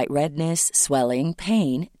injection site redness, swelling,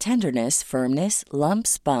 pain, tenderness, firmness,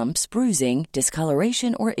 lumps, bumps, bruising,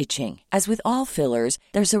 discoloration, or itching. As with all fillers,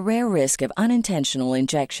 there's a rare risk of unintentional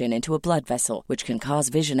injection into a blood vessel, which can cause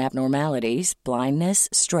vision abnormalities, blindness,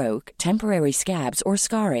 stroke, temporary scabs, or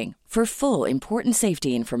scarring. For full, important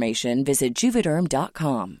safety information, visit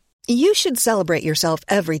Juvederm.com. You should celebrate yourself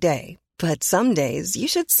every day, but some days you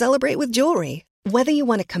should celebrate with jewelry. Whether you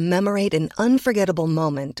want to commemorate an unforgettable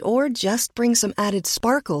moment or just bring some added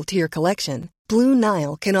sparkle to your collection, Blue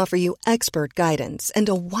Nile can offer you expert guidance and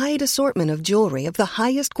a wide assortment of jewelry of the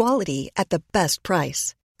highest quality at the best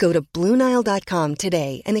price. Go to BlueNile.com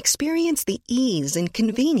today and experience the ease and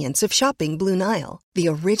convenience of shopping Blue Nile, the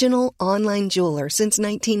original online jeweler since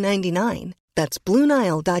 1999. That's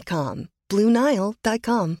BlueNile.com.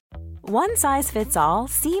 BlueNile.com. One size fits all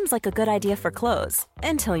seems like a good idea for clothes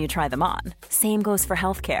until you try them on. Same goes for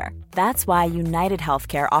healthcare. That's why United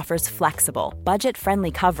Healthcare offers flexible,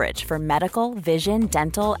 budget-friendly coverage for medical, vision,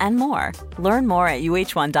 dental, and more. Learn more at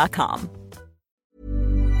uh1.com.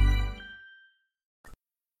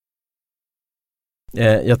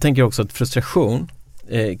 Jag tänker också att frustration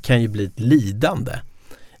kan ju bli ett lidande.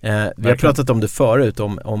 Vi har pratat om det förut,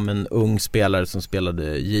 om en ung spelare som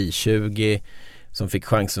spelade J20, som fick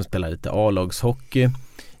chansen att spela lite A-lagshockey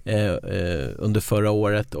under förra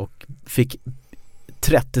året och fick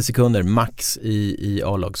 30 sekunder max i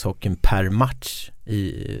A-lagshockeyn per match.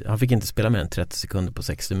 Han fick inte spela mer än 30 sekunder på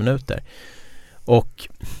 60 minuter. Och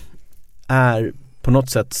är på något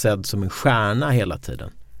sätt sedd som en stjärna hela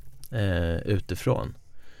tiden. Utifrån.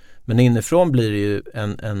 Men inifrån blir det ju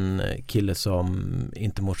en kille som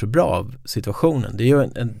inte mår så bra av situationen. Det är ju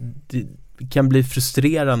det kan bli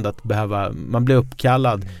frustrerande att man blir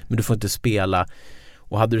uppkallad men du får inte spela,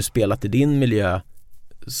 och hade du spelat i din miljö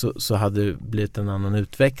så hade det blivit en annan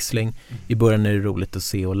utväxling. I början är det roligt att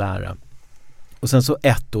se och lära, och sen så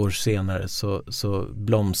 1 år senare så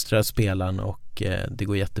blomstrar spelaren och det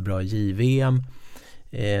går jättebra i JVM.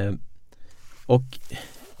 Och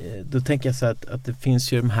då tänker jag så att det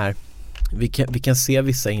finns ju de här, vi kan se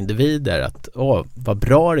vissa individer att vad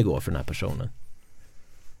bra det går för den här personen.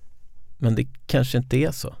 Men det kanske inte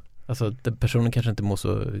är så. Alltså den personen kanske inte mår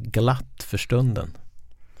så glatt för stunden.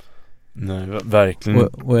 Nej, verkligen.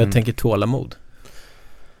 Och jag tänker tålamod.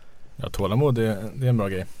 Ja, tålamod det är en bra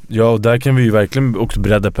grej. Ja, och där kan vi ju verkligen också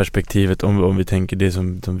bredda perspektivet om vi tänker det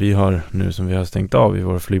som vi har nu, som vi har stängt av i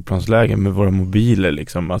våra flygplanslägen med våra mobiler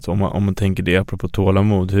liksom. Alltså om man tänker det apropå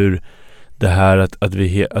tålamod, hur det här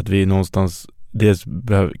att vi någonstans dels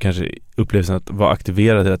behöver kanske upplevelsen att vara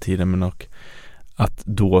aktiverad hela tiden, men och att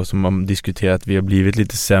då som man diskuterar att vi har blivit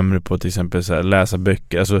lite sämre på till exempel så här, läsa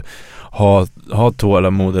böcker, alltså ha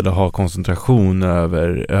tålamod eller ha koncentration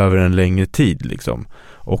över en längre tid liksom.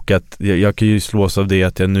 Och att jag kan ju slås av det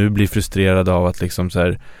att jag nu blir frustrerad av att liksom så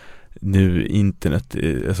här, nu internet,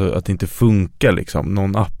 alltså att det inte funkar liksom,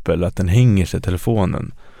 någon app eller att den hänger sig i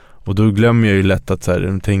telefonen. Och då glömmer jag ju lätt att så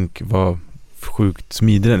här, tänk vad sjukt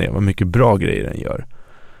smidig den är, vad mycket bra grejer den gör.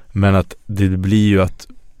 Men att det blir ju att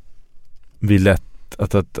vi lätt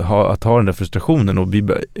att ha den där frustrationen, och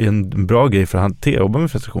en bra grej för att jobba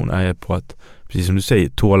med frustration är på att, precis som du säger,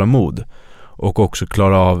 tålamod och också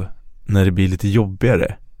klara av när det blir lite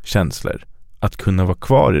jobbigare känslor, att kunna vara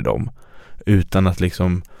kvar i dem utan att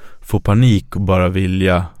liksom få panik och bara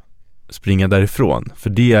vilja springa därifrån. För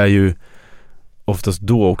det är ju oftast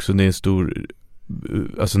då också det är en stor,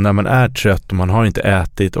 alltså när man är trött och man har inte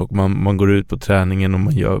ätit och man går ut på träningen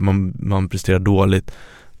och man presterar dåligt,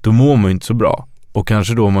 då mår man ju inte så bra. Och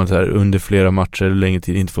kanske då man så här, under flera matcher eller längre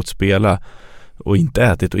tid inte fått spela och inte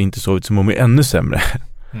ätit och inte sovit, så mår man ju ännu sämre.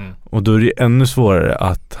 Och då är det ännu svårare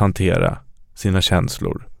att hantera sina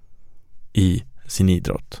känslor i sin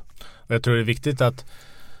idrott. Och jag tror det är viktigt att,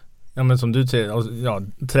 ja, men som du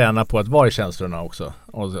säger, träna på att vara i känslorna också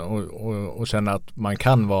och känna att man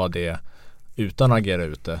kan vara det utan att agera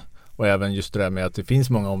ute. Och även just det där med att det finns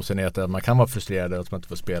många omständigheter att man kan vara frustrerad och att man inte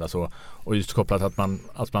får spela så. Och just kopplat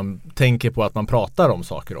att man tänker på att man pratar om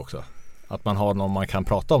saker också. Att man har någon man kan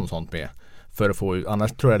prata om sånt med. För att få,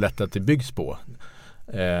 annars tror jag lätt att det byggs på.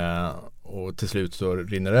 Och till slut så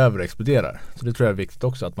rinner det över och exploderar. Så det tror jag är viktigt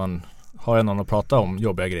också, att man har någon att prata om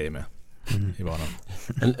jobbiga grejer med i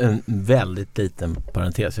vardagen. En väldigt liten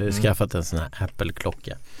parentes. Jag har skaffat en sån här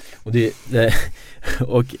Apple-klocka. Och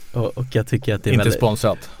och jag tycker att det är inte väldigt...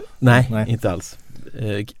 sponsrat. Nej, inte alls.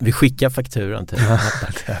 Vi skickar fakturan till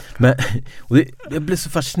Apple. Men jag blir så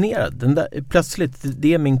fascinerad. Den där, plötsligt,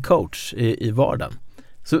 det är min coach i vardagen.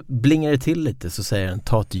 Så blingar det till lite, så säger den: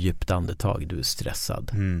 ta ett djupt andetag, du är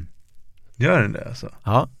stressad. Gör den det alltså?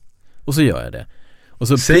 Ja, och så gör jag det. Och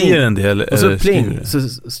så säger den det eller, och så pling, så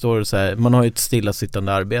står det så här: man har ju ett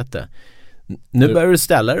stillasittande arbete. Nu börjar du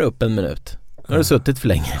ställa dig upp en minut. Nu har du suttit för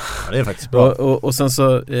länge. Ja, det är faktiskt bra. Och sen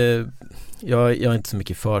så jag är inte så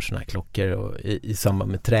mycket för såna här klockor och i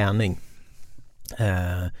samband med träning.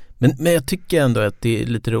 Men jag tycker ändå att det är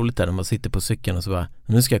lite roligt där när man sitter på cykeln och så bara: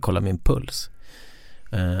 nu ska jag kolla min puls.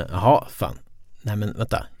 Jaha, fan. Nej men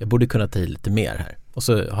vänta, jag borde kunna ta i lite mer här. Och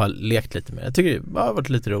så har jag lekt lite mer. Jag tycker det har varit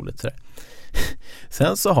lite roligt sådär.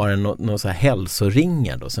 Sen så har den någon så här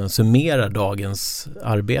hälsoringar då, som summerar dagens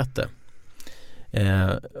arbete.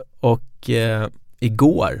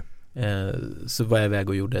 Igår så var jag iväg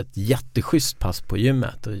och gjorde ett jätteschysst pass på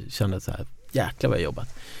gymmet och kände så här: jäklar vad jag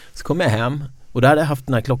jobbat. Så kom jag hem och där hade jag haft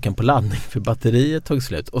den här klockan på laddning för batteriet tog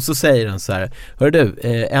slut. Och så säger den så här: hör du,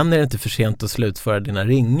 än är det inte för sent att slutföra dina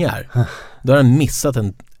ringar. Då har den missat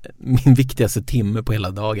min viktigaste timme på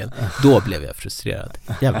hela dagen. Då blev jag frustrerad.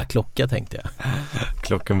 Jävla klocka, tänkte jag.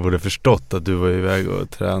 Klockan borde förstått att du var iväg och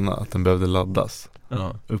träna, att den behövde laddas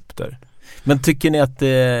upp där. Men tycker ni att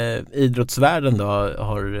idrottsvärlden då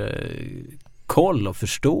har koll och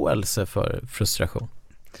förståelse för frustration?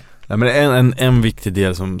 Nej, men en viktig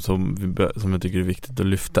del som jag tycker är viktigt att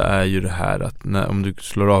lyfta är ju det här att om du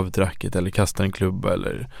slår av ett racket eller kastar en klubba,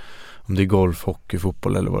 eller om det är golf, hockey,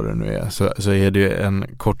 fotboll eller vad det nu är, så är det en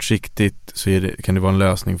kortsiktigt kan det vara en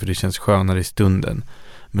lösning för det känns skönare i stunden.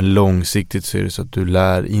 Men långsiktigt så är det så att du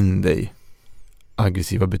lär in dig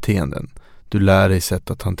aggressiva beteenden. Du lär dig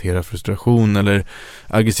sätt att hantera frustration eller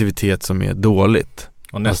aggressivitet som är dåligt.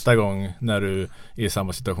 Och nästa gång när du är i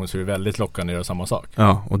samma situation så är det väldigt lockande att göra samma sak.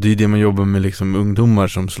 Ja, och det är det man jobbar med liksom ungdomar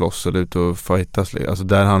som slåss eller ut och fightas. Alltså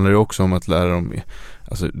där handlar det också om att lära dem,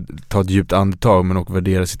 alltså ta ett djupt andetag men också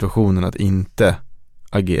värdera situationen, att inte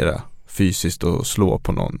agera fysiskt och slå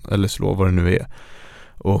på någon eller slå vad det nu är.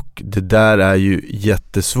 Och det där är ju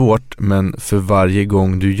jättesvårt, men för varje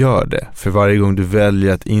gång du gör det, för varje gång du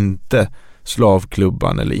väljer att inte slå av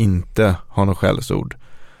klubban eller inte ha något skällsord,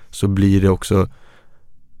 så blir det också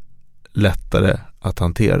lättare att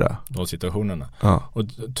hantera de situationerna. Ja. Och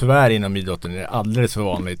tyvärr inom idrotten är det alldeles för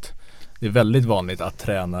vanligt. Det är väldigt vanligt att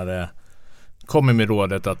tränare kommer med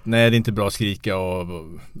rådet att nej, det är inte bra att skrika och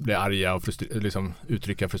bli arga och liksom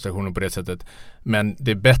uttrycka frustrationen på det sättet. Men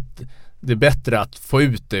det är bättre att få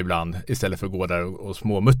ut det ibland istället för att gå där och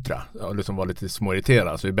småmuttra och liksom vara lite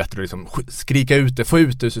småirriterad. Så det är bättre att liksom skrika ut det, få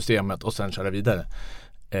ut det ur systemet och sen köra vidare.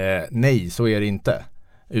 Nej, så är det inte.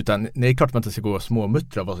 Utan det är klart att man inte ska gå och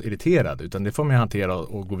småmuttra och vara irriterad, utan det får man hantera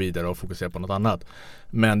och gå vidare och fokusera på något annat.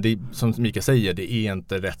 Men det, som Mika säger, det är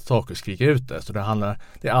inte rätt sak att skrika ut det. Så det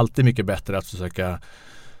är alltid mycket bättre att försöka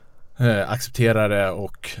acceptera det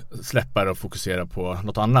och släppa det och fokusera på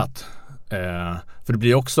något annat. För det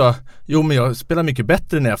blir också, men jag spelar mycket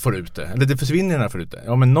bättre när jag får ut det. Eller det försvinner när jag får ut det.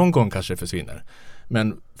 Ja, men någon gång kanske det försvinner.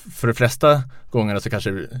 Men för de flesta gångerna så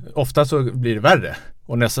kanske, ofta så blir det värre.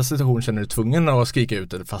 Och nästa situation känner du tvungen att skrika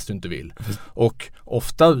ut det fast du inte vill. Och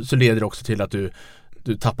ofta så leder det också till att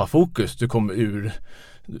du tappar fokus.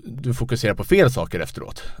 Du fokuserar på fel saker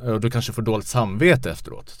efteråt. Och du kanske får dåligt samvete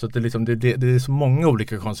efteråt. Så att det är så många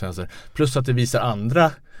olika konsekvenser. Plus att det visar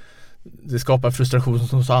andra. Det skapar frustration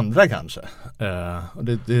hos andra kanske. Och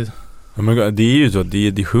Ja, men det är ju så att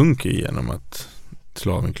det sjunker genom att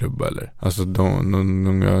slå av en klubba eller. Alltså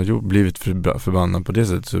de har blivit förbannade på det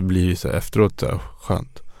sättet, så blir det så efteråt så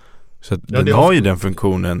skönt. Så att den har ju den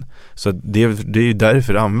funktionen. Så att det är ju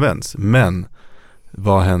därför det används. Men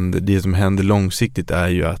vad händer? Det som händer långsiktigt är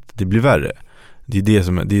ju att det blir värre. Det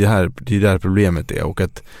är där problemet är, och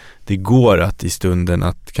att det går att i stunden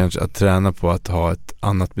att träna på att ha ett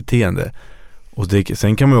annat beteende. Och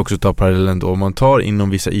sen kan man ju också ta parallellen då. Om man tar inom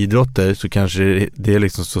vissa idrotter så kanske det är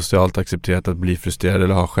liksom socialt accepterat att bli frustrerad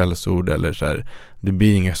eller ha skällsord eller så här. Det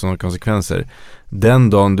blir inga sådana konsekvenser. Den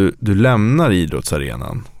dagen du lämnar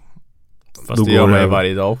idrottsarenan. Fast det gör man ju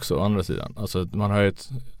varje dag också, å andra sidan. Alltså man har ju ett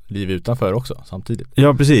liv utanför också samtidigt.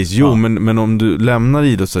 Ja, precis. Men om du lämnar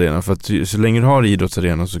idrottsarenan, för att så länge du har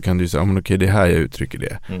idrottsarenan så kan du säga, men okej, det är här jag uttrycker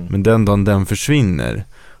det. Men den dagen den försvinner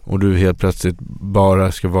och du helt plötsligt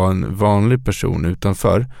bara ska vara en vanlig person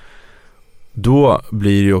utanför, då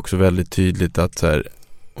blir det ju också väldigt tydligt att så här,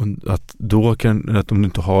 att om du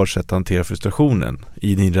inte har sett hantera frustrationen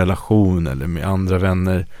i din relation eller med andra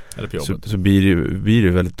vänner eller så blir det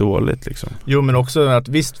väldigt dåligt liksom. Jo, men också att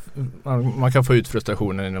visst man kan få ut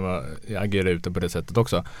frustrationen när man agerar ute på det sättet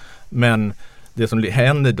också. Men det som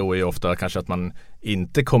händer då är ofta kanske att man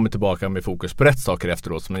inte kommer tillbaka med fokus på rätt saker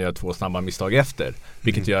efteråt, så man gör 2 snabba misstag efter,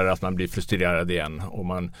 vilket gör att man blir frustrerad igen,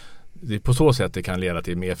 och det är på så sätt det kan leda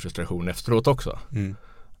till mer frustration efteråt också.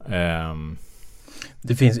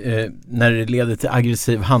 Det finns, när det leder till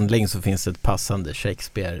aggressiv handling så finns det ett passande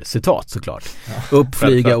Shakespeare-citat såklart. Ja,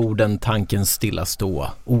 uppflyga orden, tanken stilla stå,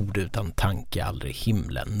 ord utan tanke aldrig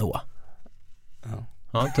himlen nå.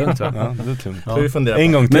 Ja, tungt va? Ja, det är tungt. Ja.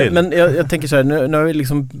 En gång till. Men jag tänker så här, nu har vi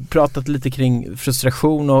liksom pratat lite kring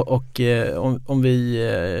frustration och om vi...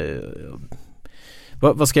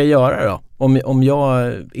 Vad ska jag göra då? Om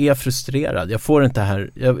jag är frustrerad,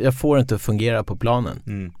 jag får inte fungera på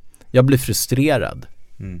planen. Jag blir frustrerad.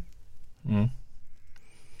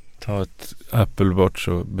 Ta ett Apple Watch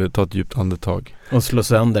och ta ett djupt andetag. Och slå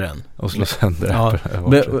sönder den.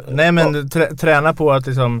 Nej, men träna på att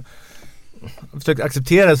liksom försöka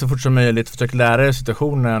acceptera det så fort som möjligt, försöka lära dig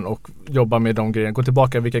situationen och jobba med de grejerna. Gå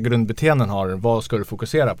tillbaka vilka grundbeteenden har, vad ska du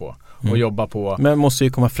fokusera på och jobba på. Men jag måste ju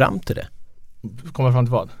komma fram till det. Komma fram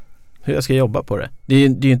till vad? Hur jag ska jobba på det. Det är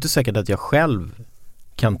ju inte säkert att jag själv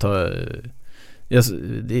kan ta...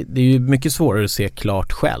 Det är ju mycket svårare att se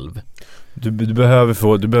klart själv. Du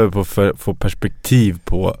behöver få perspektiv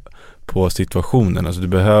på situationen. Alltså du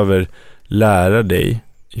behöver lära dig,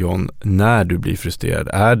 John, när du blir frustrerad.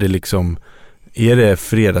 Är det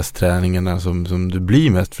fredagsträningarna som du blir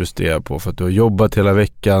mest frustrerad på för att du har jobbat hela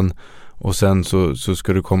veckan och sen så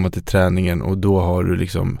ska du komma till träningen och då har du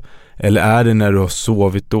liksom, eller är det när du har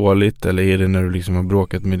sovit dåligt, eller är det när du liksom har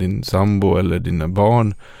bråkat med din sambo eller dina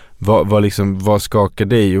barn? Vad skakar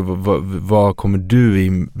dig och vad kommer du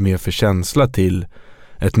med för känsla till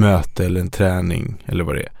ett möte eller en träning eller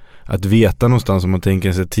vad det är? Att veta någonstans, om man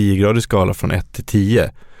tänker sig 10-gradig skala från 1 till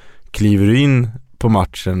 10, kliver du in på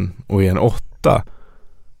matchen och är en 8,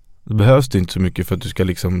 då behövs det inte så mycket för att du ska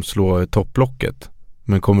liksom slå topplocket.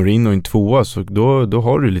 Men kommer du in och en 2, så då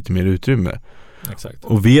har du lite mer utrymme. Exakt.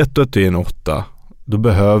 Och vet du att du är en 8, då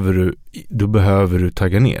behöver du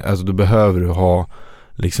tagga ner. Alltså då behöver du ha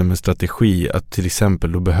liksom en strategi att till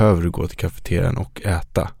exempel då behöver du gå till kafeterian och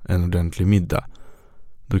äta en ordentlig middag.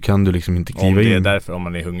 Då kan du liksom inte kliva in. Om det är därför, om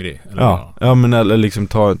man är hungrig. Eller ja, men eller liksom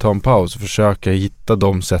ta en paus och försöka hitta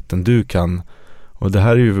de sätten du kan Och det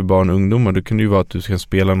här är ju för barn och ungdomar. Det kan ju vara att du ska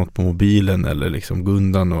spela något på mobilen eller liksom gå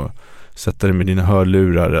undan och sätta dig med dina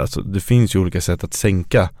hörlurar. Alltså det finns ju olika sätt att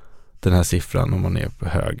sänka den här siffran om man är på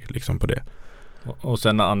hög liksom på det. Och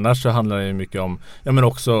sen annars så handlar det ju mycket om, ja men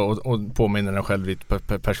också och påminna den själv i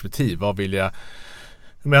ett perspektiv. Vad vill jag?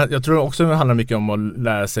 Men jag tror också det handlar mycket om att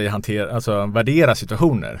lära sig hantera, alltså värdera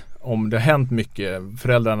situationer. Om det har hänt mycket,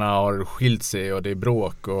 föräldrarna har skilt sig och det är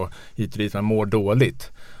bråk och hit och dit, man mår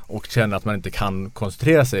dåligt och känner att man inte kan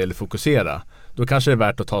koncentrera sig eller fokusera, då kanske det är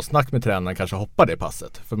värt att ta snack med tränaren, kanske hoppa det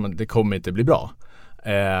passet, för det kommer inte bli bra.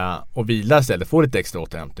 Och vila istället, få lite extra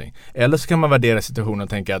återhämtning. Eller så kan man värdera situationen och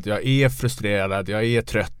tänka att jag är frustrerad, jag är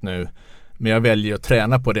trött nu, men jag väljer att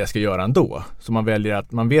träna på det jag ska göra ändå. Så man väljer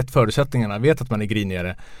att man vet förutsättningarna, vet att man är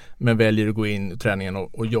grinigare, men väljer att gå in i träningen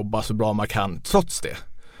och jobba så bra man kan trots det.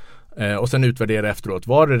 Och sen utvärdera efteråt,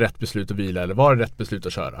 var det rätt beslut att vila eller var det rätt beslut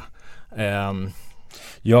att köra?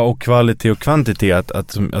 Ja, och kvalitet och kvantitet,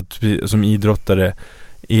 att som idrottare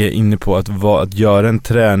är inne på att göra en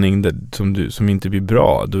träning som inte blir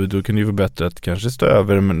bra, då kan det ju vara bättre att kanske stå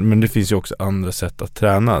över, men det finns ju också andra sätt att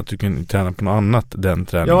träna. Du kan träna på något annat, den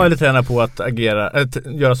träningen. Ja, eller träna på att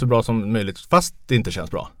göra så bra som möjligt fast det inte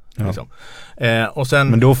känns bra. Ja. Liksom. Och sen,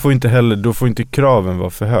 men då får inte kraven vara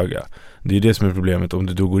för höga. Det är ju det som är problemet. Om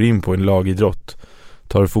du då går in på en lagidrott,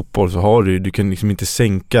 tar du fotboll, så har du kan liksom inte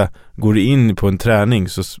sänka. Går du in på en träning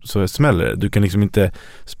så smäller det. Du kan liksom inte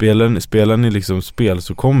spela ni liksom spel,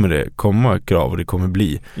 så kommer det komma krav och det kommer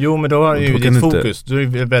bli. Jo, men då har ju ditt fokus. Då är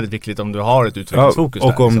det väldigt viktigt om du har ett utvecklingsfokus.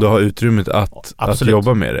 Och där, om liksom. du har utrymmet att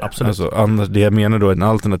jobba med det. Absolut. Alltså, annars, det jag menar då, en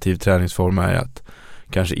alternativ träningsform är att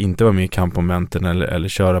kanske inte vara med i kampmomenten eller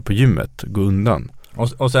köra på gymmet, gå undan.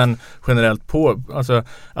 Och sen generellt på, alltså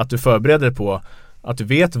att du förbereder på att du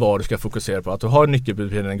vet vad du ska fokusera på, att du har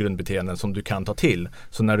nyckelbeteenden, grundbeteenden som du kan ta till,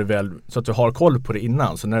 så att du har koll på det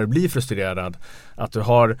innan, så när du blir frustrerad att du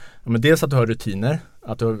har, men dels att du har rutiner,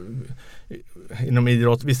 att du inom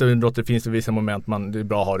vissa idrotter finns det vissa moment det är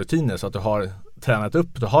bra att ha rutiner, så att du har tränat upp,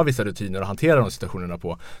 du har vissa rutiner att hantera de situationerna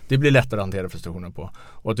på. Det blir lättare att hantera frustrationer på,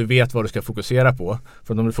 och att du vet vad du ska fokusera på,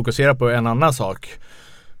 för om du fokuserar på en annan sak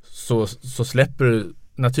så släpper du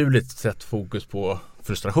naturligt sett fokus på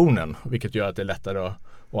frustrationen, vilket gör att det är lättare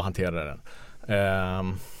att hantera den.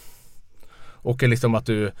 Och liksom att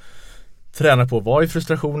du tränar på att vara i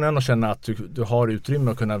frustrationen och känna att du har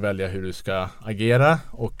utrymme att kunna välja hur du ska agera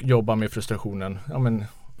och jobba med frustrationen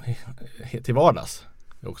till vardags.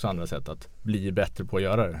 Det är också andra sätt att bli bättre på att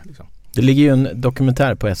göra det. Liksom. Det ligger ju en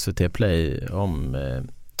dokumentär på SVT Play om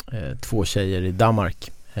 2 tjejer i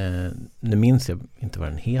Danmark. Nu minns jag inte vad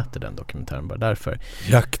den heter, den dokumentären, bara därför.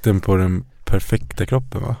 Jakten på den perfekta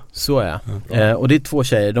kroppen, va? Så är och det är 2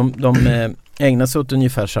 tjejer. De ägnar sig åt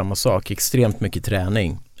ungefär samma sak, extremt mycket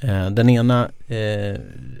träning. Den ena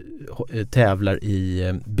tävlar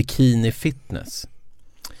i bikini fitness.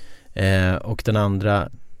 Och den andra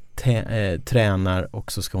tränar,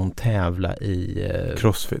 och så ska hon tävla i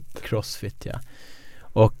Crossfit, ja.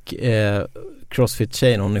 Och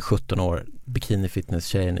Crossfit-tjejen, hon är 17 år, bikini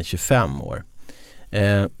fitness-tjejen är 25 år.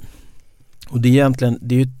 Och det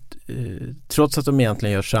är ju trots att de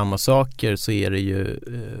egentligen gör samma saker, så är det ju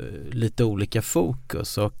lite olika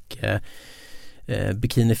fokus. Och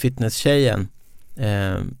bikini fitness-tjejen,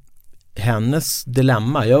 hennes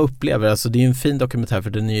dilemma, jag upplever, alltså det är ju en fin dokumentär, för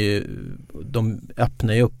de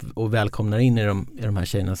öppnar ju upp och välkomnar in i de här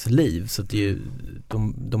tjejernas liv, så att det är ju,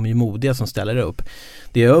 de är ju modiga som ställer upp.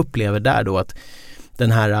 Det jag upplever där då, att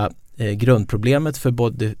den här grundproblemet för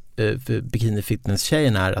bikini fitness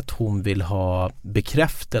tjejen är att hon vill ha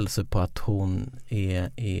bekräftelse på att hon är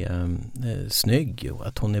snygg och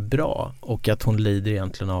att hon är bra, och att hon lider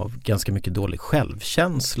egentligen av ganska mycket dålig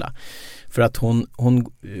självkänsla, för att hon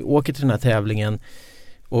åker till den här tävlingen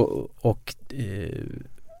och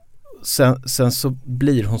sen så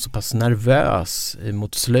blir hon så pass nervös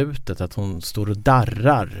mot slutet att hon står och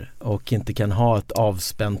darrar och inte kan ha ett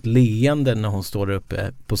avspänt leende när hon står där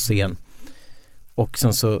uppe på scen. Och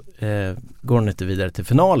sen så går hon inte vidare till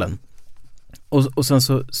finalen. Och sen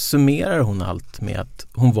så summerar hon allt med att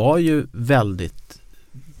hon var ju väldigt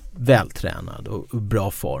vältränad och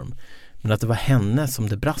bra form, men att det var henne som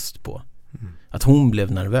det brast på. Att hon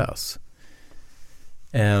blev nervös.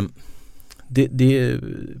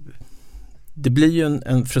 Det blir ju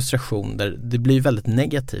en frustration där, det blir väldigt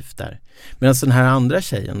negativt där. Medan den här andra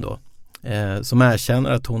tjejen då, som erkänner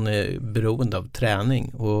att hon är beroende av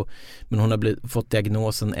träning, men hon har fått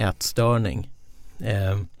diagnosen ätstörning.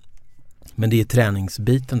 Men det är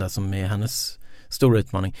träningsbiten där som är hennes stora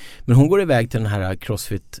utmaning. Men hon går iväg till den här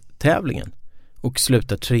Crossfit-tävlingen och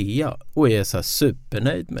slutar 3 och är så här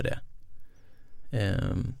supernöjd med det.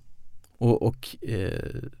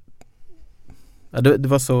 Det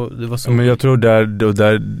var så. Men jag tror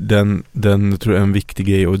den tror jag är en viktig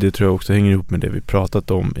grej, och det tror jag också hänger ihop med det vi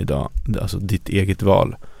pratat om idag, alltså ditt eget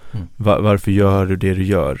val. Varför gör du det du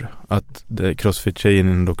gör? Att CrossFit-tjejen i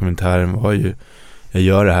den dokumentären var ju, jag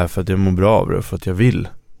gör det här för att jag mår bra av det, för att jag vill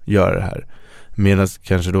göra det här. Medan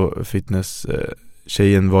kanske då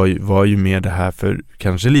fitness-tjejen var ju mer det här för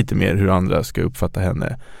kanske lite mer hur andra ska uppfatta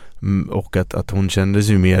henne. Och att hon kändes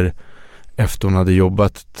ju mer, efter hon hade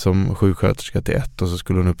jobbat som sjuksköterska till 1 och så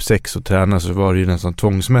skulle hon upp 6 och träna, så var det ju nästan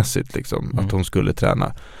tvångsmässigt liksom, att hon skulle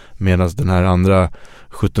träna. Medan den här andra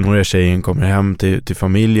 17-åriga tjejen kommer hem till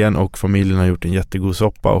familjen, och familjen har gjort en jättegod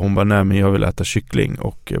soppa, och hon bara, nej men jag vill äta kyckling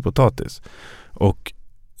och potatis.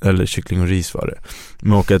 Eller kyckling och ris var det.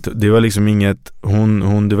 Men och att det var liksom inget,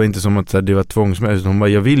 det var inte som att det var tvångsmässigt. Hon bara,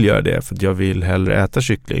 jag vill göra det för att jag vill hellre äta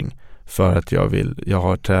kyckling för att jag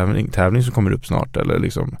har tävling som kommer upp snart, eller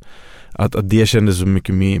liksom att det kändes så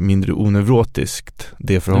mycket mindre onevrotiskt,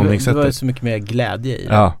 det förhållningssättet. Det var så mycket mer glädje i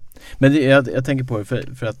det. Ja. Men jag tänker på det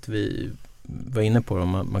för att vi var inne på det,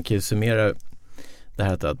 man kan ju summera det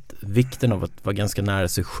här att vikten av att vara ganska nära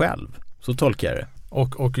sig själv, så tolkar jag det.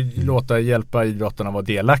 Och låta hjälpa idrottarna vara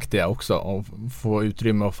delaktiga också, och få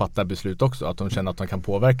utrymme att fatta beslut också, att de känner att de kan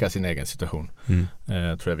påverka sin egen situation.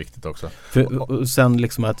 Tror jag är viktigt också. Och sen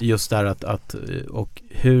liksom att just där att och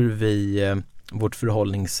hur vi vårt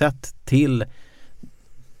förhållningssätt till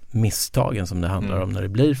misstagen som det handlar om när det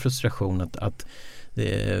blir frustration, att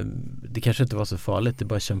det kanske inte var så farligt, det är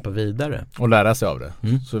bara att kämpa vidare. Och lära sig av det.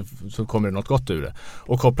 Så kommer det något gott ur det.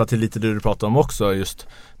 Och koppla till lite det du pratade om också, just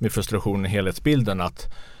med frustration i helhetsbilden,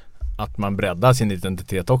 att man breddar sin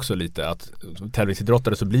identitet också lite. Att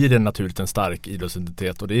tävlingsidrottare så blir det naturligt en stark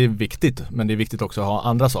idrottsidentitet, och det är viktigt, men det är viktigt också att ha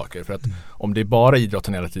andra saker, för att om det är bara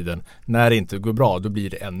idrotten hela tiden, när det inte går bra, då blir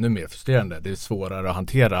det ännu mer frustrerande. Det är svårare att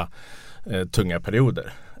hantera tunga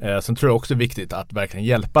perioder. Sen tror jag också det är viktigt att verkligen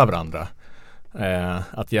hjälpa varandra.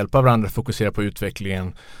 Att hjälpa varandra, fokusera på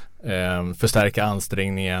utvecklingen, förstärka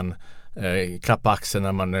ansträngningen, klappa axeln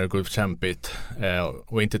när man går upp kämpigt,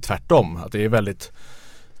 och inte tvärtom. Att det är väldigt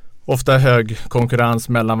ofta hög konkurrens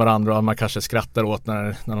mellan varandra, och man kanske skrattar åt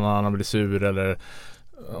när någon annan blir sur, eller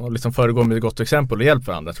och liksom föregå med ett gott exempel och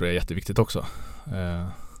hjälpa varandra, tror jag är jätteviktigt också,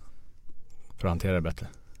 för att hantera det bättre.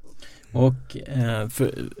 Och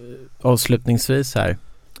avslutningsvis här,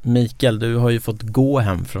 Mikael, du har ju fått gå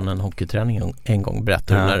hem från en hockeyträning en gång,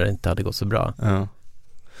 berättade när det inte hade gått så bra.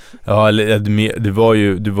 Ja, det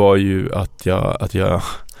var ju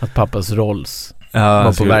att pappas Rolls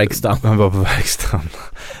var på verkstaden. Han var på verkstaden.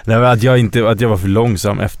 Nej, men att jag var för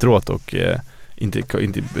långsam efteråt, och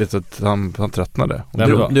inte vet att han tröttnade.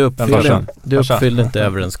 Du uppfyllde inte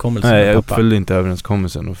överenskommelsen. Nej, jag uppfyllde inte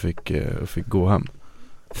överenskommelsen och fick gå hem.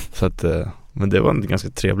 Så att, men det var en ganska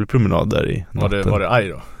trevlig promenad där i natten. Var det arg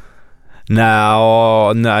då?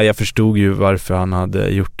 Nej, jag förstod ju varför han hade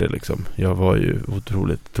gjort det liksom. Jag var ju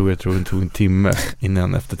otroligt, jag tror det tog en timme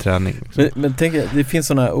innan efter träning liksom. Men tänk, det finns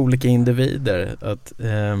sådana olika individer att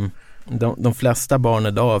de flesta barn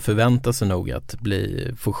idag förväntar sig nog att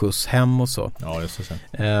få skjuts hem och så. Ja, just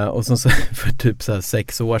det. Och så för typ så här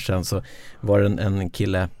 6 år sedan så var det en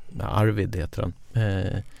kille, Arvid heter han,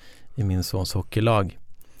 i min sons hockeylag,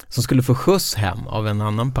 som skulle få skjuts hem av en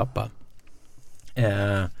annan pappa.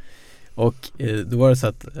 Och då var det så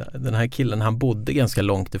att den här killen, han bodde ganska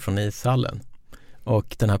långt ifrån ishallen.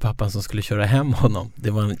 Och den här pappan som skulle köra hem honom,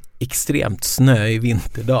 det var en extremt snöig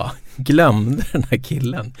vinterdag. Glömde den här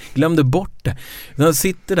killen. Glömde bort det. Han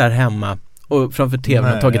sitter där hemma och framför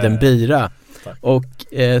tvn har tagit en bira. Och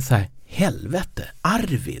så här, helvete,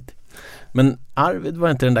 Arvid. Men Arvid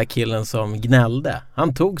var inte den där killen som gnällde.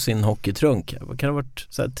 Han tog sin hockeytrunk, vad kan det ha varit,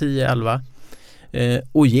 så här 10-11,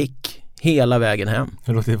 och gick hela vägen hem.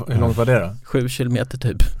 Hur långt var det då? 7 kilometer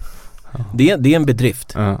typ. Ja. Det är en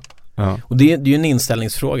bedrift. Ja. Och det är ju en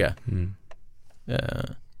inställningsfråga.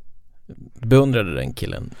 Beundrade den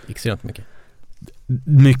killen extremt mycket.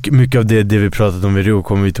 Mycket av det vi pratat om i Rio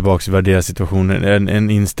kommer vi tillbaka till värdera situationen. En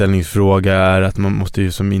inställningsfråga är att man måste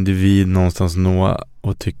ju som individ någonstans nå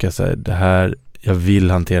och tycka så här, det här, jag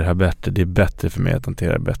vill hantera det här bättre, det är bättre för mig att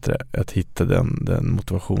hantera det bättre. Att hitta den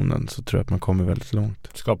motivationen, så tror jag att man kommer väldigt långt.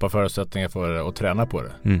 Skapa förutsättningar för det och träna på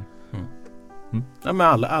det. Ja, men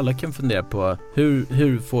alla kan fundera på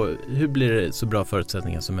hur blir det så bra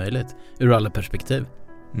förutsättningar som möjligt ur alla perspektiv.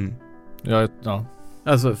 Ja.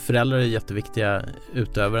 Alltså föräldrar är jätteviktiga,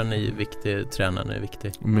 utövaren är viktig, tränaren är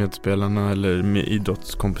viktig. Medspelarna eller med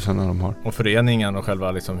idrottskompisarna de har. Och föreningen och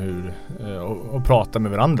själva liksom hur och prata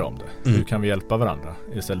med varandra om det. Hur kan vi hjälpa varandra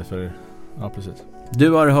istället för Ja, precis.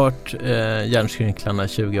 Du har hört Hjärnskrynklarna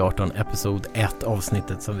 2018 episod 1,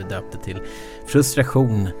 avsnittet som vi döpte till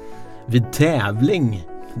Frustration vid tävling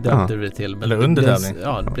döpte vi det till. Men eller under tävling.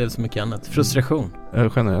 Ja, det blev så mycket annat. Frustration.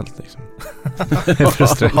 Generellt liksom.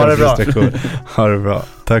 Ha det bra. Ha det bra.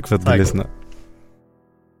 Tack för att du lyssnade.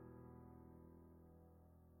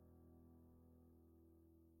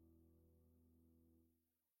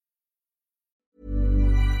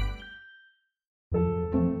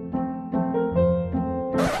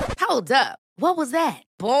 Hold up. What was that?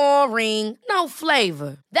 Boring. No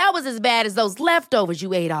flavor. That was as bad as those leftovers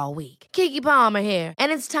you ate all week. Keke Palmer here,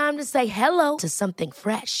 and it's time to say hello to something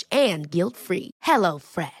fresh and guilt-free. Hello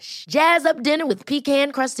Fresh. Jazz up dinner with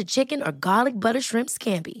pecan-crusted chicken or garlic butter shrimp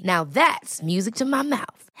scampi. Now that's music to my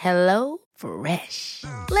mouth. Hello Fresh.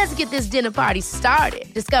 Let's get this dinner party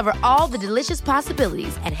started. Discover all the delicious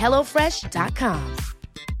possibilities at hellofresh.com.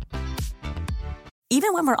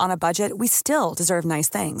 Even when we're on a budget, we still deserve nice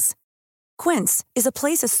things. Quince is a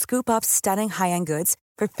place to scoop up stunning high-end goods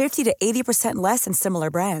for 50 to 80% less than similar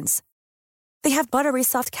brands. They have buttery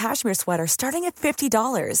soft cashmere sweaters starting at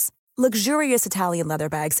 $50, luxurious Italian leather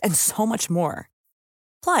bags, and so much more.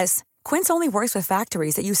 Plus, Quince only works with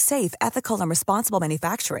factories that use safe, ethical, and responsible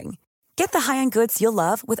manufacturing. Get the high-end goods you'll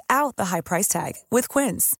love without the high price tag with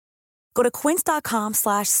Quince. Go to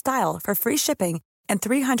quince.com/style for free shipping and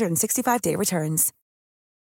 365-day returns.